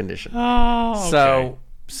in mint condition. Oh, okay.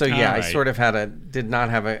 So yeah, right. I sort of did not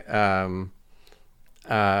have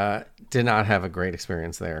a great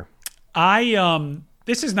experience there.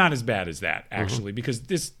 This is not as bad as that actually, because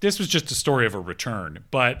this was just a story of a return.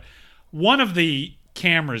 But one of the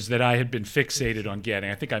cameras that I had been fixated on getting,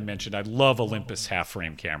 I think I mentioned, I love Olympus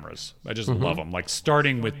half-frame cameras. I just love them. Like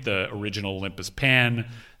starting with the original Olympus Pen,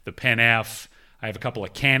 the Pen F. I have a couple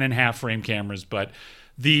of Canon half-frame cameras, but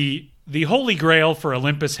the holy grail for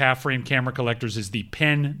Olympus half-frame camera collectors is the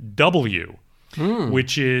Pen W,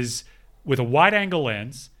 which is with a wide-angle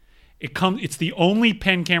lens. It's the only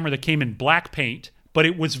pen camera that came in black paint, but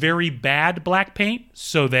it was very bad black paint,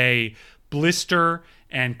 so they blister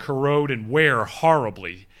and corrode and wear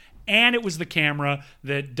horribly. And it was the camera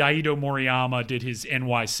that Daido Moriyama did his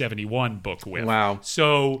NY71 book with. Wow.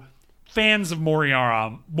 So fans of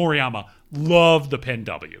Moriyama love the Pen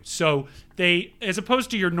W. So they, as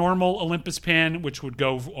opposed to your normal Olympus pen, which would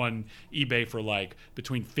go on eBay for like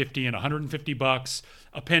between $50 and $150,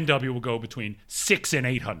 a Pen W will go between $600 and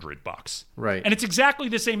 $800. Right. And it's exactly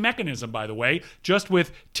the same mechanism, by the way, just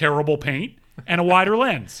with terrible paint and a wider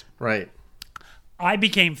lens. Right. I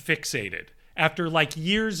became fixated. After like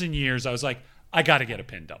years and years, I was like, I got to get a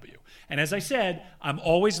Pen W. And as I said, I'm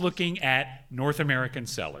always looking at North American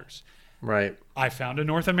sellers. Right. I found a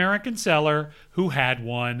North American seller who had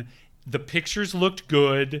one. The pictures looked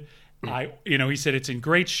good. He said it's in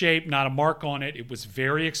great shape, not a mark on it. It was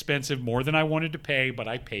very expensive, more than I wanted to pay, but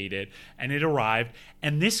I paid it, and it arrived.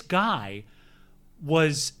 And this guy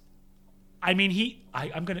was, I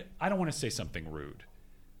don't want to say something rude.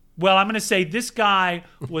 Well, I'm going to say this guy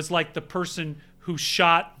was like the person who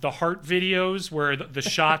shot the heart videos where the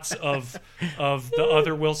shots of the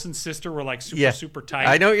other Wilson sister were like super tight.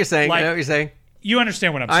 I know what you're saying. Like, you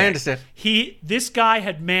understand what I'm saying. I understand. This guy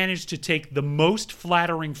had managed to take the most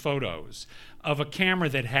flattering photos of a camera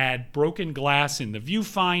that had broken glass in the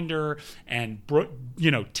viewfinder and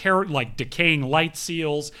decaying light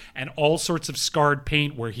seals and all sorts of scarred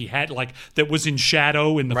paint where he had that was in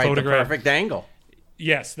shadow in the photograph. The perfect angle.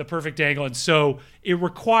 Yes, the perfect angle. And so it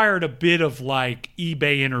required a bit of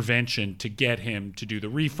eBay intervention to get him to do the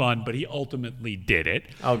refund, but he ultimately did it.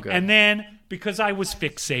 Oh, good. And then because I was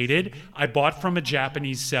fixated, I bought from a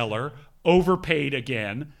Japanese seller, overpaid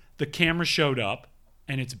again. The camera showed up,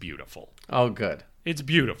 and it's beautiful. Oh, good. It's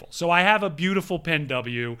beautiful. So I have a beautiful Pen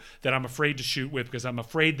W that I'm afraid to shoot with because I'm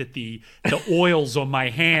afraid that the oils on my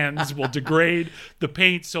hands will degrade the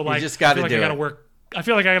paint. So you just got to do it. I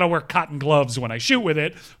feel like I got to wear cotton gloves when I shoot with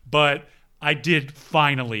it, but I did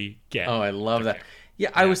finally get. Oh, I love that.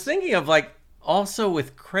 Yeah, I was thinking of also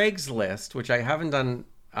with Craigslist, which I haven't done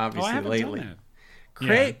obviously lately. Done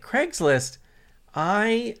that. Craigslist,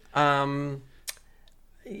 I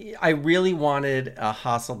really wanted a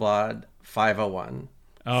Hasselblad 501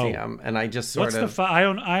 CM, and I just sort of.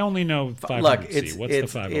 I only know 500C. What's the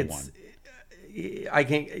 501?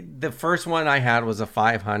 The first one I had was a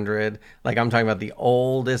 500. I'm talking about the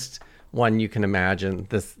oldest one you can imagine.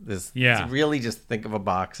 This really just think of a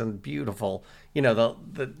box and beautiful.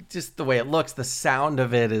 Just the way it looks, the sound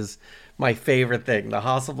of it is my favorite thing. The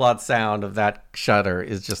Hasselblad sound of that shutter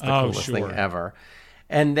is just the coolest thing ever.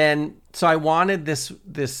 And then, so I wanted this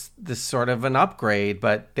sort of an upgrade,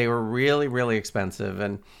 but they were really, really expensive.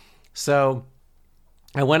 And so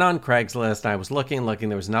I went on Craigslist and I was looking.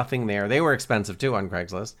 There was nothing there. They were expensive too on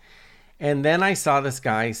Craigslist. And then I saw this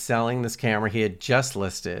guy selling this camera he had just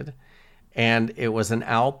listed, and it was an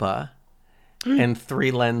Alpa and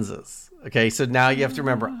 3 lenses. Okay, so now you have to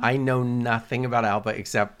remember, I know nothing about Alpa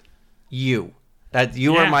except you. That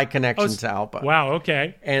you are my connection to Alpa. Wow,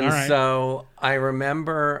 okay. And so I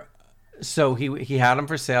remember, so he had them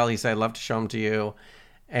for sale. He said, I'd love to show them to you.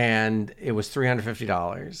 And it was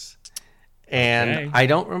 $350. And I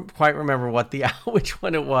don't quite remember which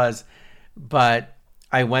one it was, but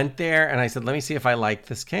I went there and I said, let me see if I like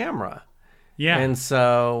this camera. Yeah. And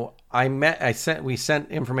so we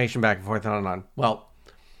sent information back and forth and on. Well,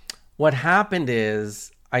 what happened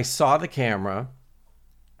is I saw the camera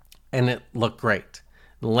and it looked great.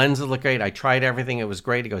 The lenses look great. I tried everything. It was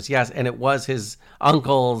great. He goes, yes. And it was his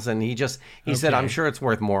uncle's. And he said, I'm sure it's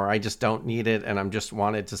worth more. I just don't need it. And I'm just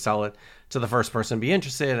wanted to sell it to the first person to be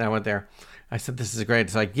interested. And I went there. I said, this is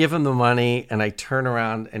great. So I give him the money and I turn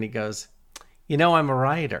around and he goes, I'm a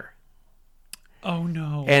writer. Oh,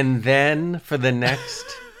 no. And then for the next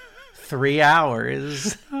 3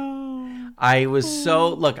 hours, I was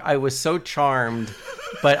so charmed,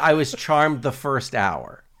 but I was charmed the first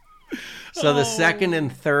hour. So the second and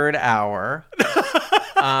third hour,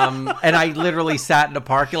 and I literally sat in a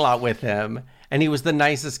parking lot with him, and he was the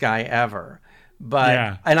nicest guy ever.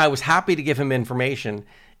 And I was happy to give him information.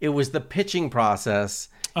 It was the pitching process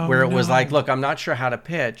where it was like, look, I'm not sure how to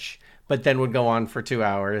pitch, but then would go on for 2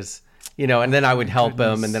 hours, and then I would help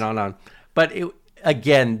him and then on. But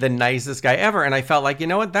again, the nicest guy ever. And I felt like,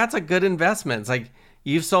 that's a good investment. It's like,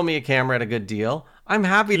 you've sold me a camera at a good deal. I'm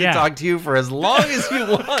happy to talk to you for as long as you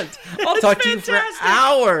want. I'll talk to you for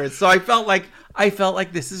hours. So I felt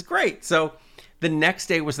like this is great. So the next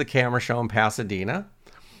day was the camera show in Pasadena.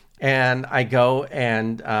 And I go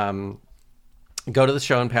to the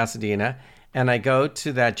show in Pasadena. And I go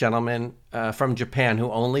to that gentleman from Japan who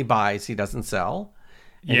only buys, he doesn't sell.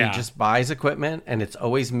 And he just buys equipment. And it's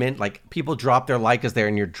always mint. Like people drop their Leicas there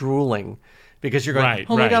and you're drooling because you're going,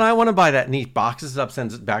 my God, I want to buy that. And he boxes it up,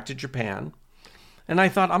 sends it back to Japan. And I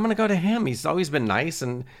thought, I'm going to go to him. He's always been nice.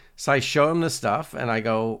 And so I show him the stuff and I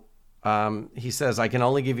go, he says, I can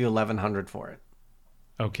only give you $1,100 for it.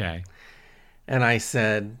 Okay. And I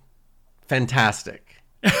said, fantastic.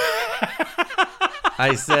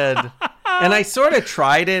 I said, and I sort of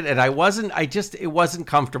tried it and it wasn't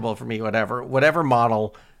comfortable for me, whatever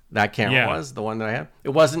model that camera was, the one that I had, it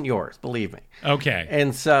wasn't yours, believe me. Okay.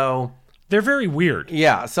 And so. They're very weird.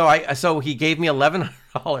 Yeah. So he gave me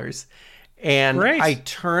 $1,100. And great. I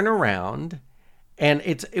turn around, and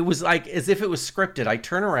it was like as if it was scripted. I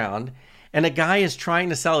turn around, and a guy is trying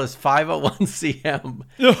to sell his 501cm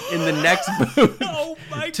in the next booth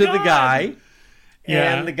to the guy.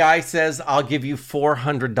 Yeah. And the guy says, I'll give you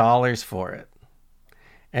 $400 for it.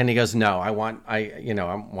 And he goes, no, I want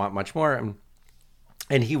much more.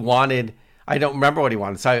 And he wanted, I don't remember what he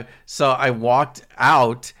wanted. So I walked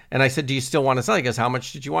out. And I said, do you still want to sell? He goes, how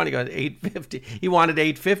much did you want? He goes, $850. He wanted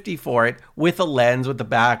 $850 for it with a lens, with the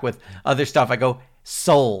back, with other stuff. I go,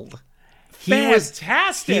 sold.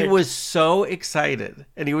 Fantastic. He was so excited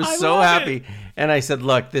and he was so happy. And I said,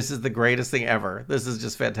 look, this is the greatest thing ever. This is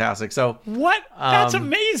just fantastic. So what? That's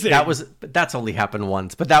amazing. That's only happened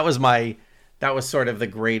once, but that was sort of the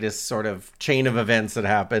greatest sort of chain of events that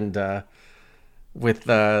happened with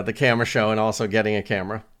the camera show and also getting a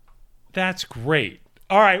camera. That's great.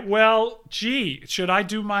 All right. Well, gee, should I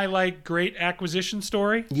do my great acquisition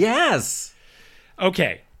story? Yes.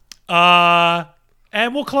 Okay.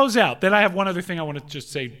 And we'll close out. Then I have one other thing I want to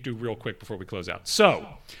just do real quick before we close out. So,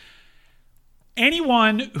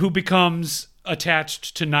 anyone who becomes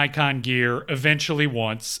attached to Nikon gear eventually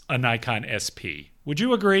wants a Nikon SP. Would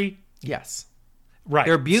you agree? Yes. Right.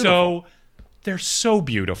 They're beautiful. They're so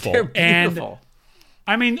beautiful. They're beautiful. And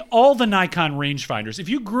I mean, all the Nikon rangefinders, if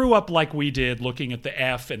you grew up like we did looking at the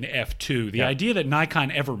F and the F2, the idea that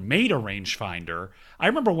Nikon ever made a rangefinder, I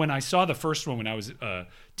remember when I saw the first one when I was a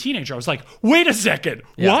teenager, I was like, wait a second,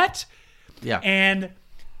 what? Yeah. And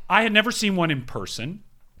I had never seen one in person.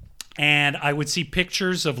 And I would see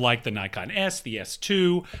pictures of the Nikon S, the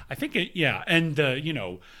S2, I think, and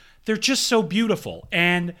they're just so beautiful.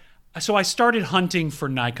 And so I started hunting for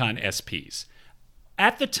Nikon SPs.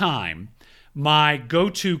 At the time, my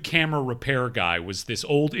go-to camera repair guy was this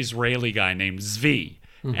old Israeli guy named Zvi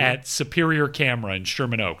at Superior Camera in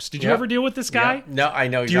Sherman Oaks. Did you ever deal with this guy? Yep. No, I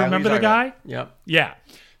know. Do you remember the guy? Yep. Yeah.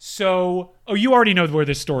 So, you already know where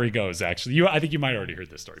this story goes, actually. I think you might already heard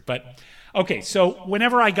this story. But, okay, so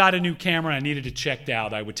whenever I got a new camera and I needed it checked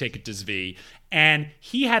out, I would take it to Zvi. And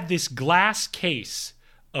he had this glass case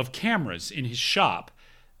of cameras in his shop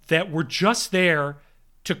that were just there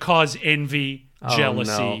to cause envy,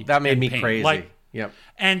 jealousy. No. That made me pain. crazy. Yep.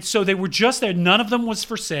 And so they were just there. None of them was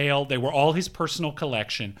for sale. They were all his personal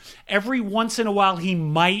collection. Every once in a while, he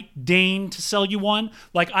might deign to sell you one.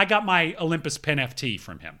 I got my Olympus Pen FT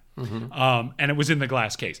from him. And it was in the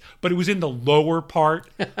glass case. But it was in the lower part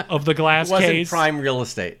of the glass case. It wasn't prime real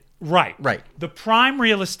estate. Right. Right. The prime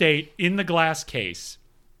real estate in the glass case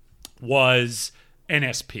was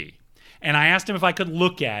an SP. And I asked him if I could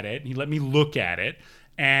look at it. And he let me look at it.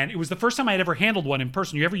 And it was the first time I had ever handled one in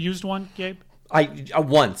person. You ever used one, Gabe?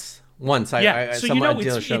 Once. Once Yeah, so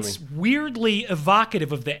dealer showed it's me. weirdly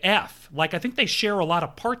evocative of the F. Like, I think they share a lot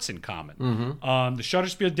of parts in common. The shutter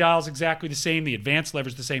speed dial is exactly the same. The advanced lever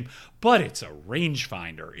is the same. But it's a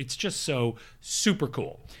rangefinder. It's just so super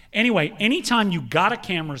cool. Anyway, anytime you got a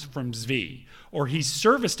camera from Zvi, or he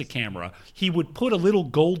serviced a camera, he would put a little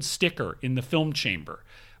gold sticker in the film chamber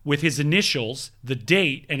with his initials, the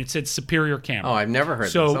date, and it said Superior Camera. Oh, I've never heard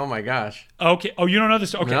this. Oh, my gosh. Okay. Oh, you don't know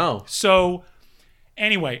this? Okay. No. So...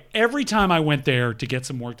 Anyway, every time I went there to get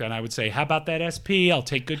some work done, I would say, how about that SP? I'll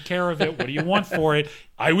take good care of it. What do you want for it?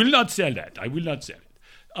 I will not sell that. I will not sell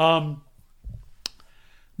it.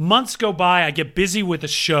 Months go by. I get busy with a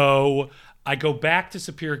show. I go back to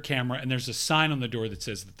Superior Camera, and there's a sign on the door that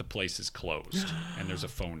says that the place is closed, and there's a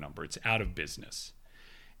phone number. It's out of business.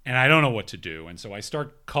 And I don't know what to do. And so I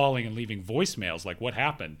start calling and leaving voicemails like, what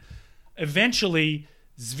happened? Eventually,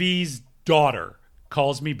 Zvi's daughter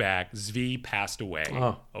calls me back. Zvi passed away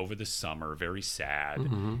over the summer. Very sad.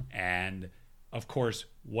 And of course,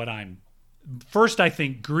 first I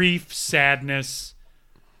think grief, sadness,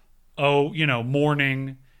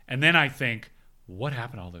 mourning. And then I think, what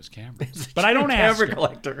happened to all those cameras? But I don't ask her.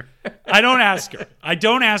 Collector. I don't ask her. I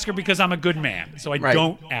don't ask her because I'm a good man. So I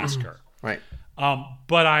don't ask her. Right.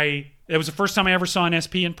 But it was the first time I ever saw an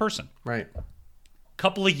SP in person. Right. A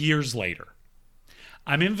couple of years later,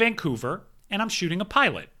 I'm in Vancouver, and I'm shooting a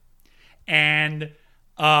pilot. And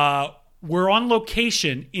we're on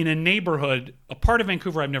location in a neighborhood, a part of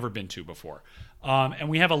Vancouver I've never been to before. And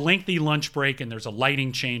we have a lengthy lunch break, and there's a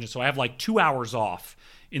lighting change. So I have like 2 hours off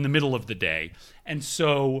in the middle of the day. And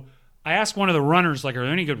so I asked one of the runners, like, are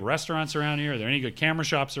there any good restaurants around here? Are there any good camera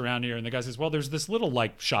shops around here? And the guy says, well, there's this little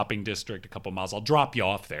like shopping district a couple miles. I'll drop you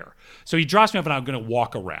off there. So he drops me off, and I'm going to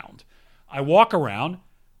walk around. I walk around.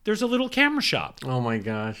 There's a little camera shop. Oh, my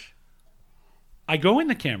gosh. I go in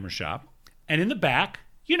the camera shop, and in the back,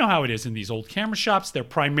 you know how it is in these old camera shops. They're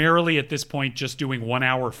primarily at this point just doing 1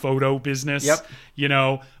 hour photo business.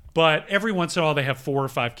 Yep. But every once in a while they have 4 or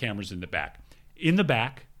 5 cameras in the back. In the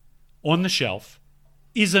back, on the shelf,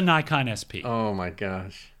 is a Nikon SP. Oh my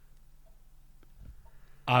gosh.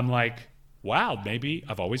 I'm like, wow, maybe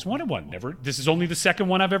I've always wanted one. This is only the second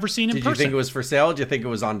one I've ever seen in person. Did you think it was for sale? Did you think it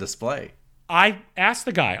was on display? I asked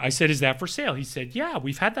the guy, I said, is that for sale? He said, yeah,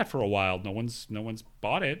 we've had that for a while. No one's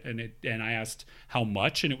bought it. And I asked how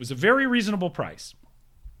much, and it was a very reasonable price,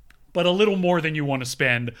 but a little more than you want to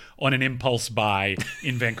spend on an impulse buy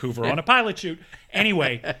in Vancouver on a pilot shoot.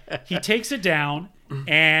 Anyway, he takes it down,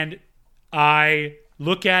 and I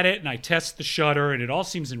look at it, and I test the shutter, and it all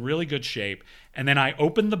seems in really good shape. And then I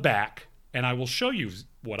open the back, and I will show you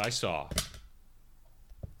what I saw.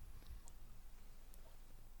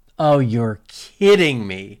 Oh, you're kidding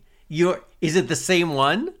me. Is it the same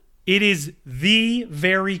one? It is the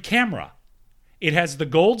very camera. It has the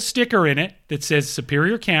gold sticker in it that says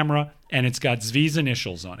Superior Camera, and it's got Zvi's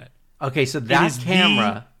initials on it. Okay, so that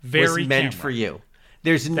camera was meant for you.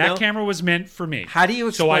 That camera was meant for me. How do you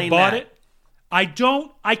explain that? So I bought that? it.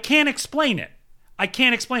 I can't explain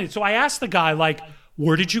it. So I asked the guy, like,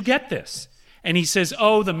 where did you get this? And he says,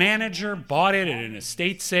 oh, the manager bought it at an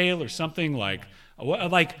estate sale or something like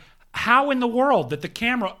how in the world that the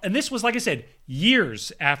camera, and this was, like I said,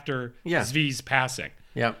 years after Zvi's passing.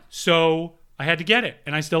 Yep. So I had to get it,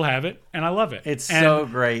 and I still have it, and I love it. It's so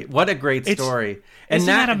great. What a great story. And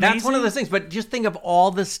that's one of those things, but just think of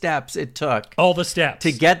all the steps it took. All the steps.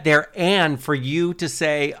 To get there, and for you to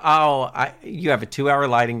say, you have a 2 hour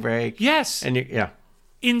lighting break. Yes. And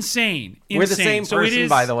Insane. We're the same person,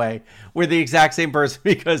 by the way. We're the exact same person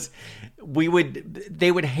because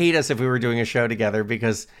they would hate us if we were doing a show together,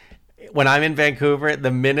 because when I'm in Vancouver,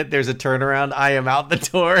 the minute there's a turnaround, I am out the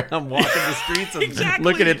door and I'm walking the streets and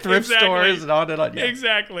looking at thrift stores and on and on. Yeah.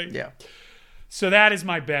 Exactly. Yeah. So that is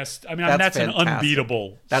my best. I mean, that's an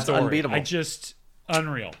unbeatable That's story. unbeatable.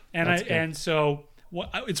 Unreal. And so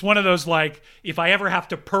it's one of those, like, if I ever have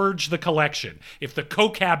to purge the collection, if the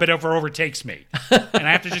Coke habit ever overtakes me and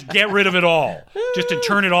I have to just get rid of it all, just to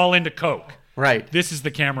turn it all into Coke. Right. This is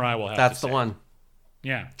the camera I will have. That's the one.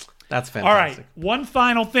 Yeah. That's fantastic. All right. One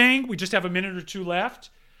final thing. We just have a minute or two left.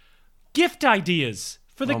 Gift ideas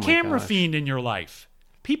for the camera fiend in your life.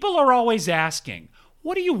 People are always asking,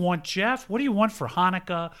 what do you want, Jeff? What do you want for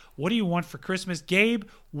Hanukkah? What do you want for Christmas? Gabe,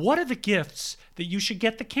 what are the gifts that you should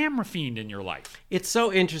get the camera fiend in your life? It's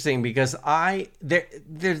so interesting because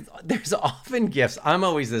there's often gifts. I'm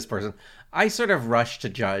always this person. I sort of rush to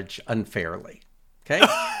judge unfairly. Okay?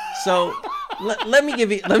 So let me give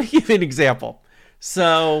you an example.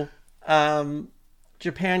 So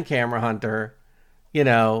Japan Camera Hunter,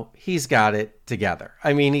 he's got it together.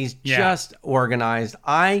 I mean, he's just organized.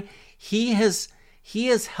 he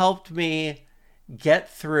has helped me get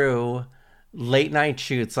through late night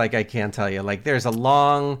shoots like I can't tell you. Like there's a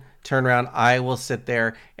long turnaround. I will sit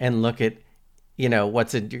there and look at,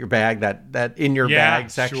 what's in your bag, that in your bag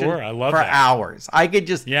section sure. I love for that. hours. I could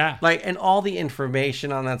just like, and all the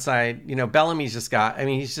information on that side, Bellamy's just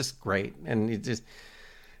he's just great. And he just,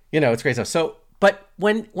 it's great stuff. So, but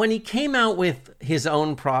when he came out with his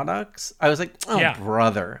own products, I was like, oh,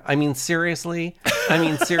 brother. I mean, seriously?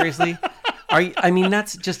 That's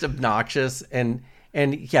just obnoxious.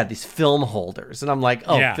 And yeah, these film holders. And I'm like,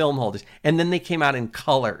 film holders. And then they came out in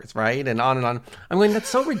colors, right? And on and on. I'm going, that's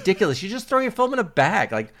so ridiculous. You just throw your film in a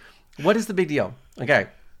bag. Like, what is the big deal? Okay.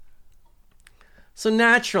 So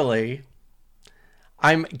naturally,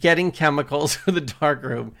 I'm getting chemicals for the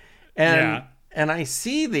darkroom. And I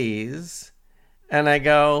see these. And I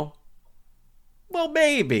go, well,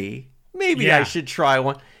 maybe I should try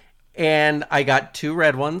one. And I got 2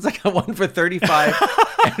 red ones. I got one for 35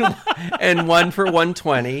 and one for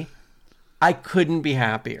 120. I couldn't be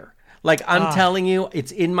happier. Like, I'm telling you,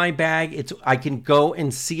 it's in my bag. I can go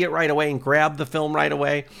and see it right away and grab the film right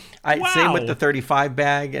away. Same with the 35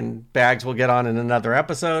 bag, and bags we'll get on in another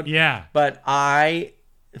episode. Yeah. But I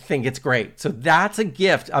think it's great. So that's a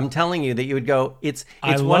gift. I'm telling you that you would go, it's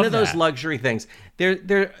one of those luxury things.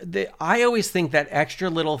 I always think that extra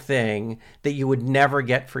little thing that you would never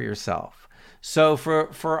get for yourself. So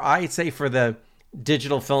I'd say for the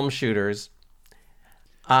digital film shooters,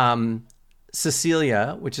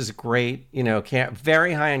 Cecilia, which is a great,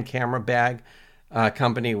 very high-end camera bag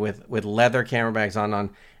company with leather camera bags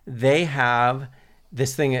on, they have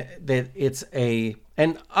this thing that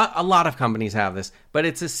and a lot of companies have this, but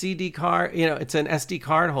it's a CD card, it's an SD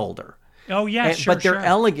card holder. Oh yeah, but they're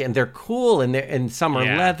elegant, they're cool, and some are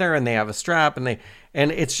leather, and they have a strap, and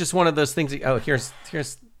it's just one of those things.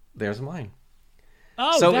 There's mine.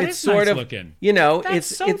 Oh, so that it's is sort nice of looking.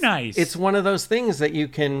 It's nice. It's one of those things that you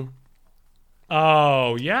can.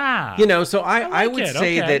 Oh yeah. So I would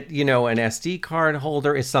say that an SD card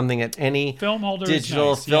holder is something that any film holder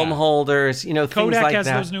digital is nice, film holders, Kodak things like has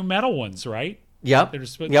that. those new metal ones, right?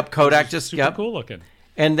 Yep. Kodak just super cool looking.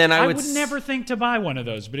 And then I would never think to buy one of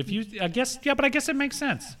those, but I guess it makes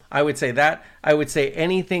sense. I would say that. I would say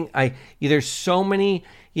anything. There's so many,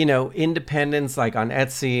 independents like on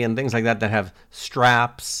Etsy and things like that have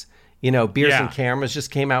straps. Beers and Cameras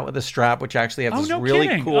just came out with a strap, which actually have this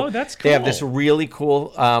really cool. Oh, that's cool. They have this really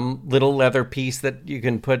cool little leather piece that you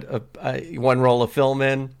can put one roll of film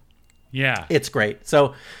in. Yeah, it's great.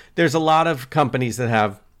 So there's a lot of companies that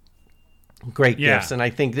have great gifts, and I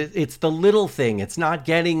think that it's the little thing. It's not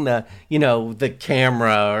getting the the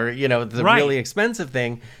camera or the really expensive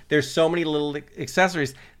thing. There's so many little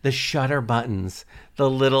accessories. The shutter buttons, the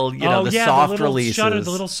little the soft releases, the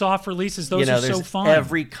little soft releases. Those are so fun.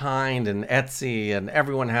 Every kind, and Etsy, and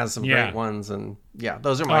everyone has some great ones. And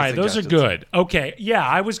those are my suggestions. Those are good. Okay,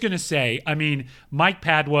 I was gonna say. I mean, Mike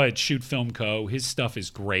Padua at Shoot Film Co. His stuff is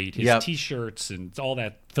great. His T-shirts and all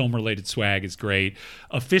that film-related swag is great.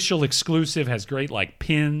 Official Exclusive has great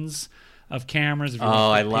pins of cameras.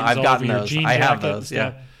 I've gotten those. I have those.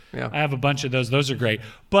 Yeah. I have a bunch of those. Those are great.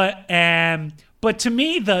 But to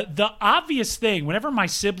me, the obvious thing, whenever my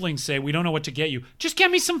siblings say, we don't know what to get you, just get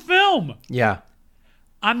me some film. Yeah.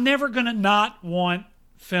 I'm never going to not want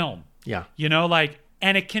film. Yeah.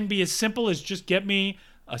 And it can be as simple as just get me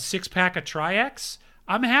a 6-pack of Tri-X.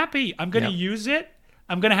 I'm happy. I'm going to use it.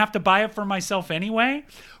 I'm going to have to buy it for myself anyway.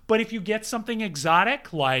 But if you get something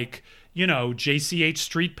exotic like, JCH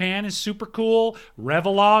Street Pan is super cool.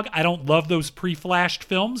 Revolog, I don't love those pre-flashed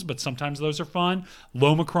films, but sometimes those are fun.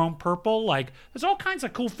 Lomachrome Purple, there's all kinds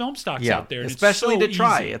of cool film stocks out there. And especially it's so to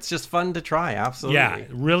try. easy. It's just fun to try, absolutely. Yeah,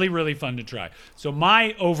 really, really fun to try. So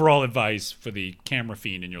my overall advice for the camera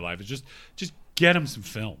fiend in your life is just get them some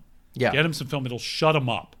film. Yeah. Get them some film. It'll shut them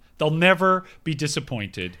up. They'll never be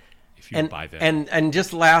disappointed if you buy them. And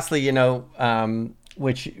just lastly,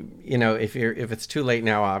 which if it's too late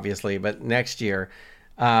now, obviously, but next year,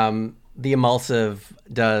 the Emulsive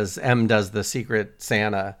does the Secret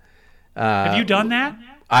Santa. Have you done that?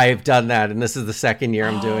 I've done that, and this is the second year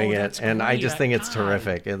I'm doing it, and I just think it's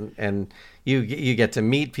terrific, and you get to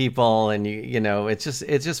meet people, and it's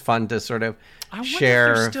just fun to sort of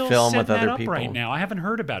share film with other people. Right now, I haven't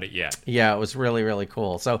heard about it yet. Yeah, it was really, really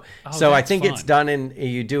cool. So I think it's done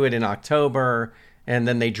you do it in October. And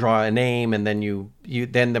then they draw a name, and then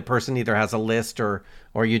then the person either has a list or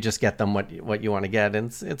you just get them what you want to get,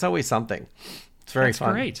 and it's always something. It's very fun.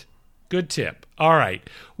 That's great. Good tip. All right.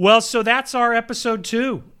 Well, so that's our episode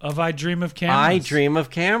 2 of I Dream of Cameras. I Dream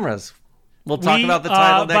of Cameras. We'll talk about the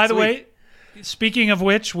title next week. By the way, speaking of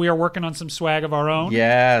which, we are working on some swag of our own.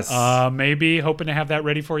 Yes. Maybe hoping to have that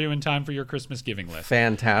ready for you in time for your Christmas giving list.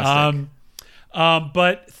 Fantastic.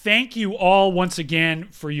 But thank you all once again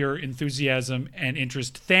for your enthusiasm and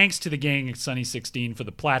interest. Thanks to the gang at Sunny 16 for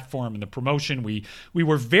the platform and the promotion. We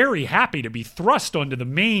were very happy to be thrust onto the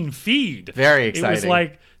main feed. Very exciting. It was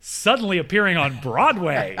like suddenly appearing on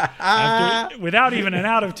Broadway without even an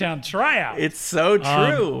out-of-town tryout. It's so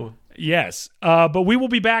true. Yes. But we will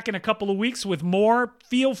be back in a couple of weeks with more.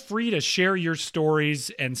 Feel free to share your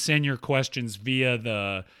stories and send your questions via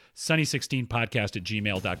the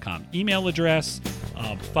sunny16podcast@gmail.com email address.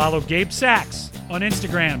 Follow Gabe Sachs on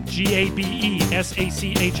Instagram,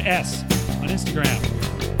 GABESACHS on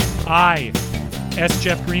Instagram. I, S.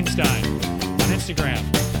 Jeff Greenstein on Instagram.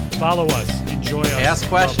 Follow us. Enjoy us. Ask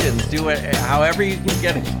questions. Do it. However you can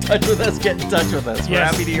get in touch with us, get in touch with us. We're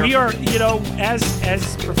happy to hear. We are,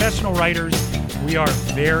 as professional writers, we are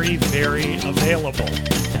very, very available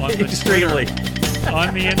on the Extremely. Twitter,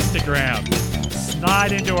 on the Instagram.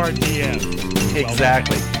 Slide into our DM.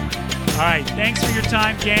 Exactly. All right. Thanks for your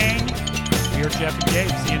time, gang. We are Jeff and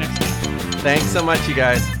Gabe. See you next time. Thanks so much, you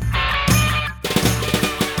guys.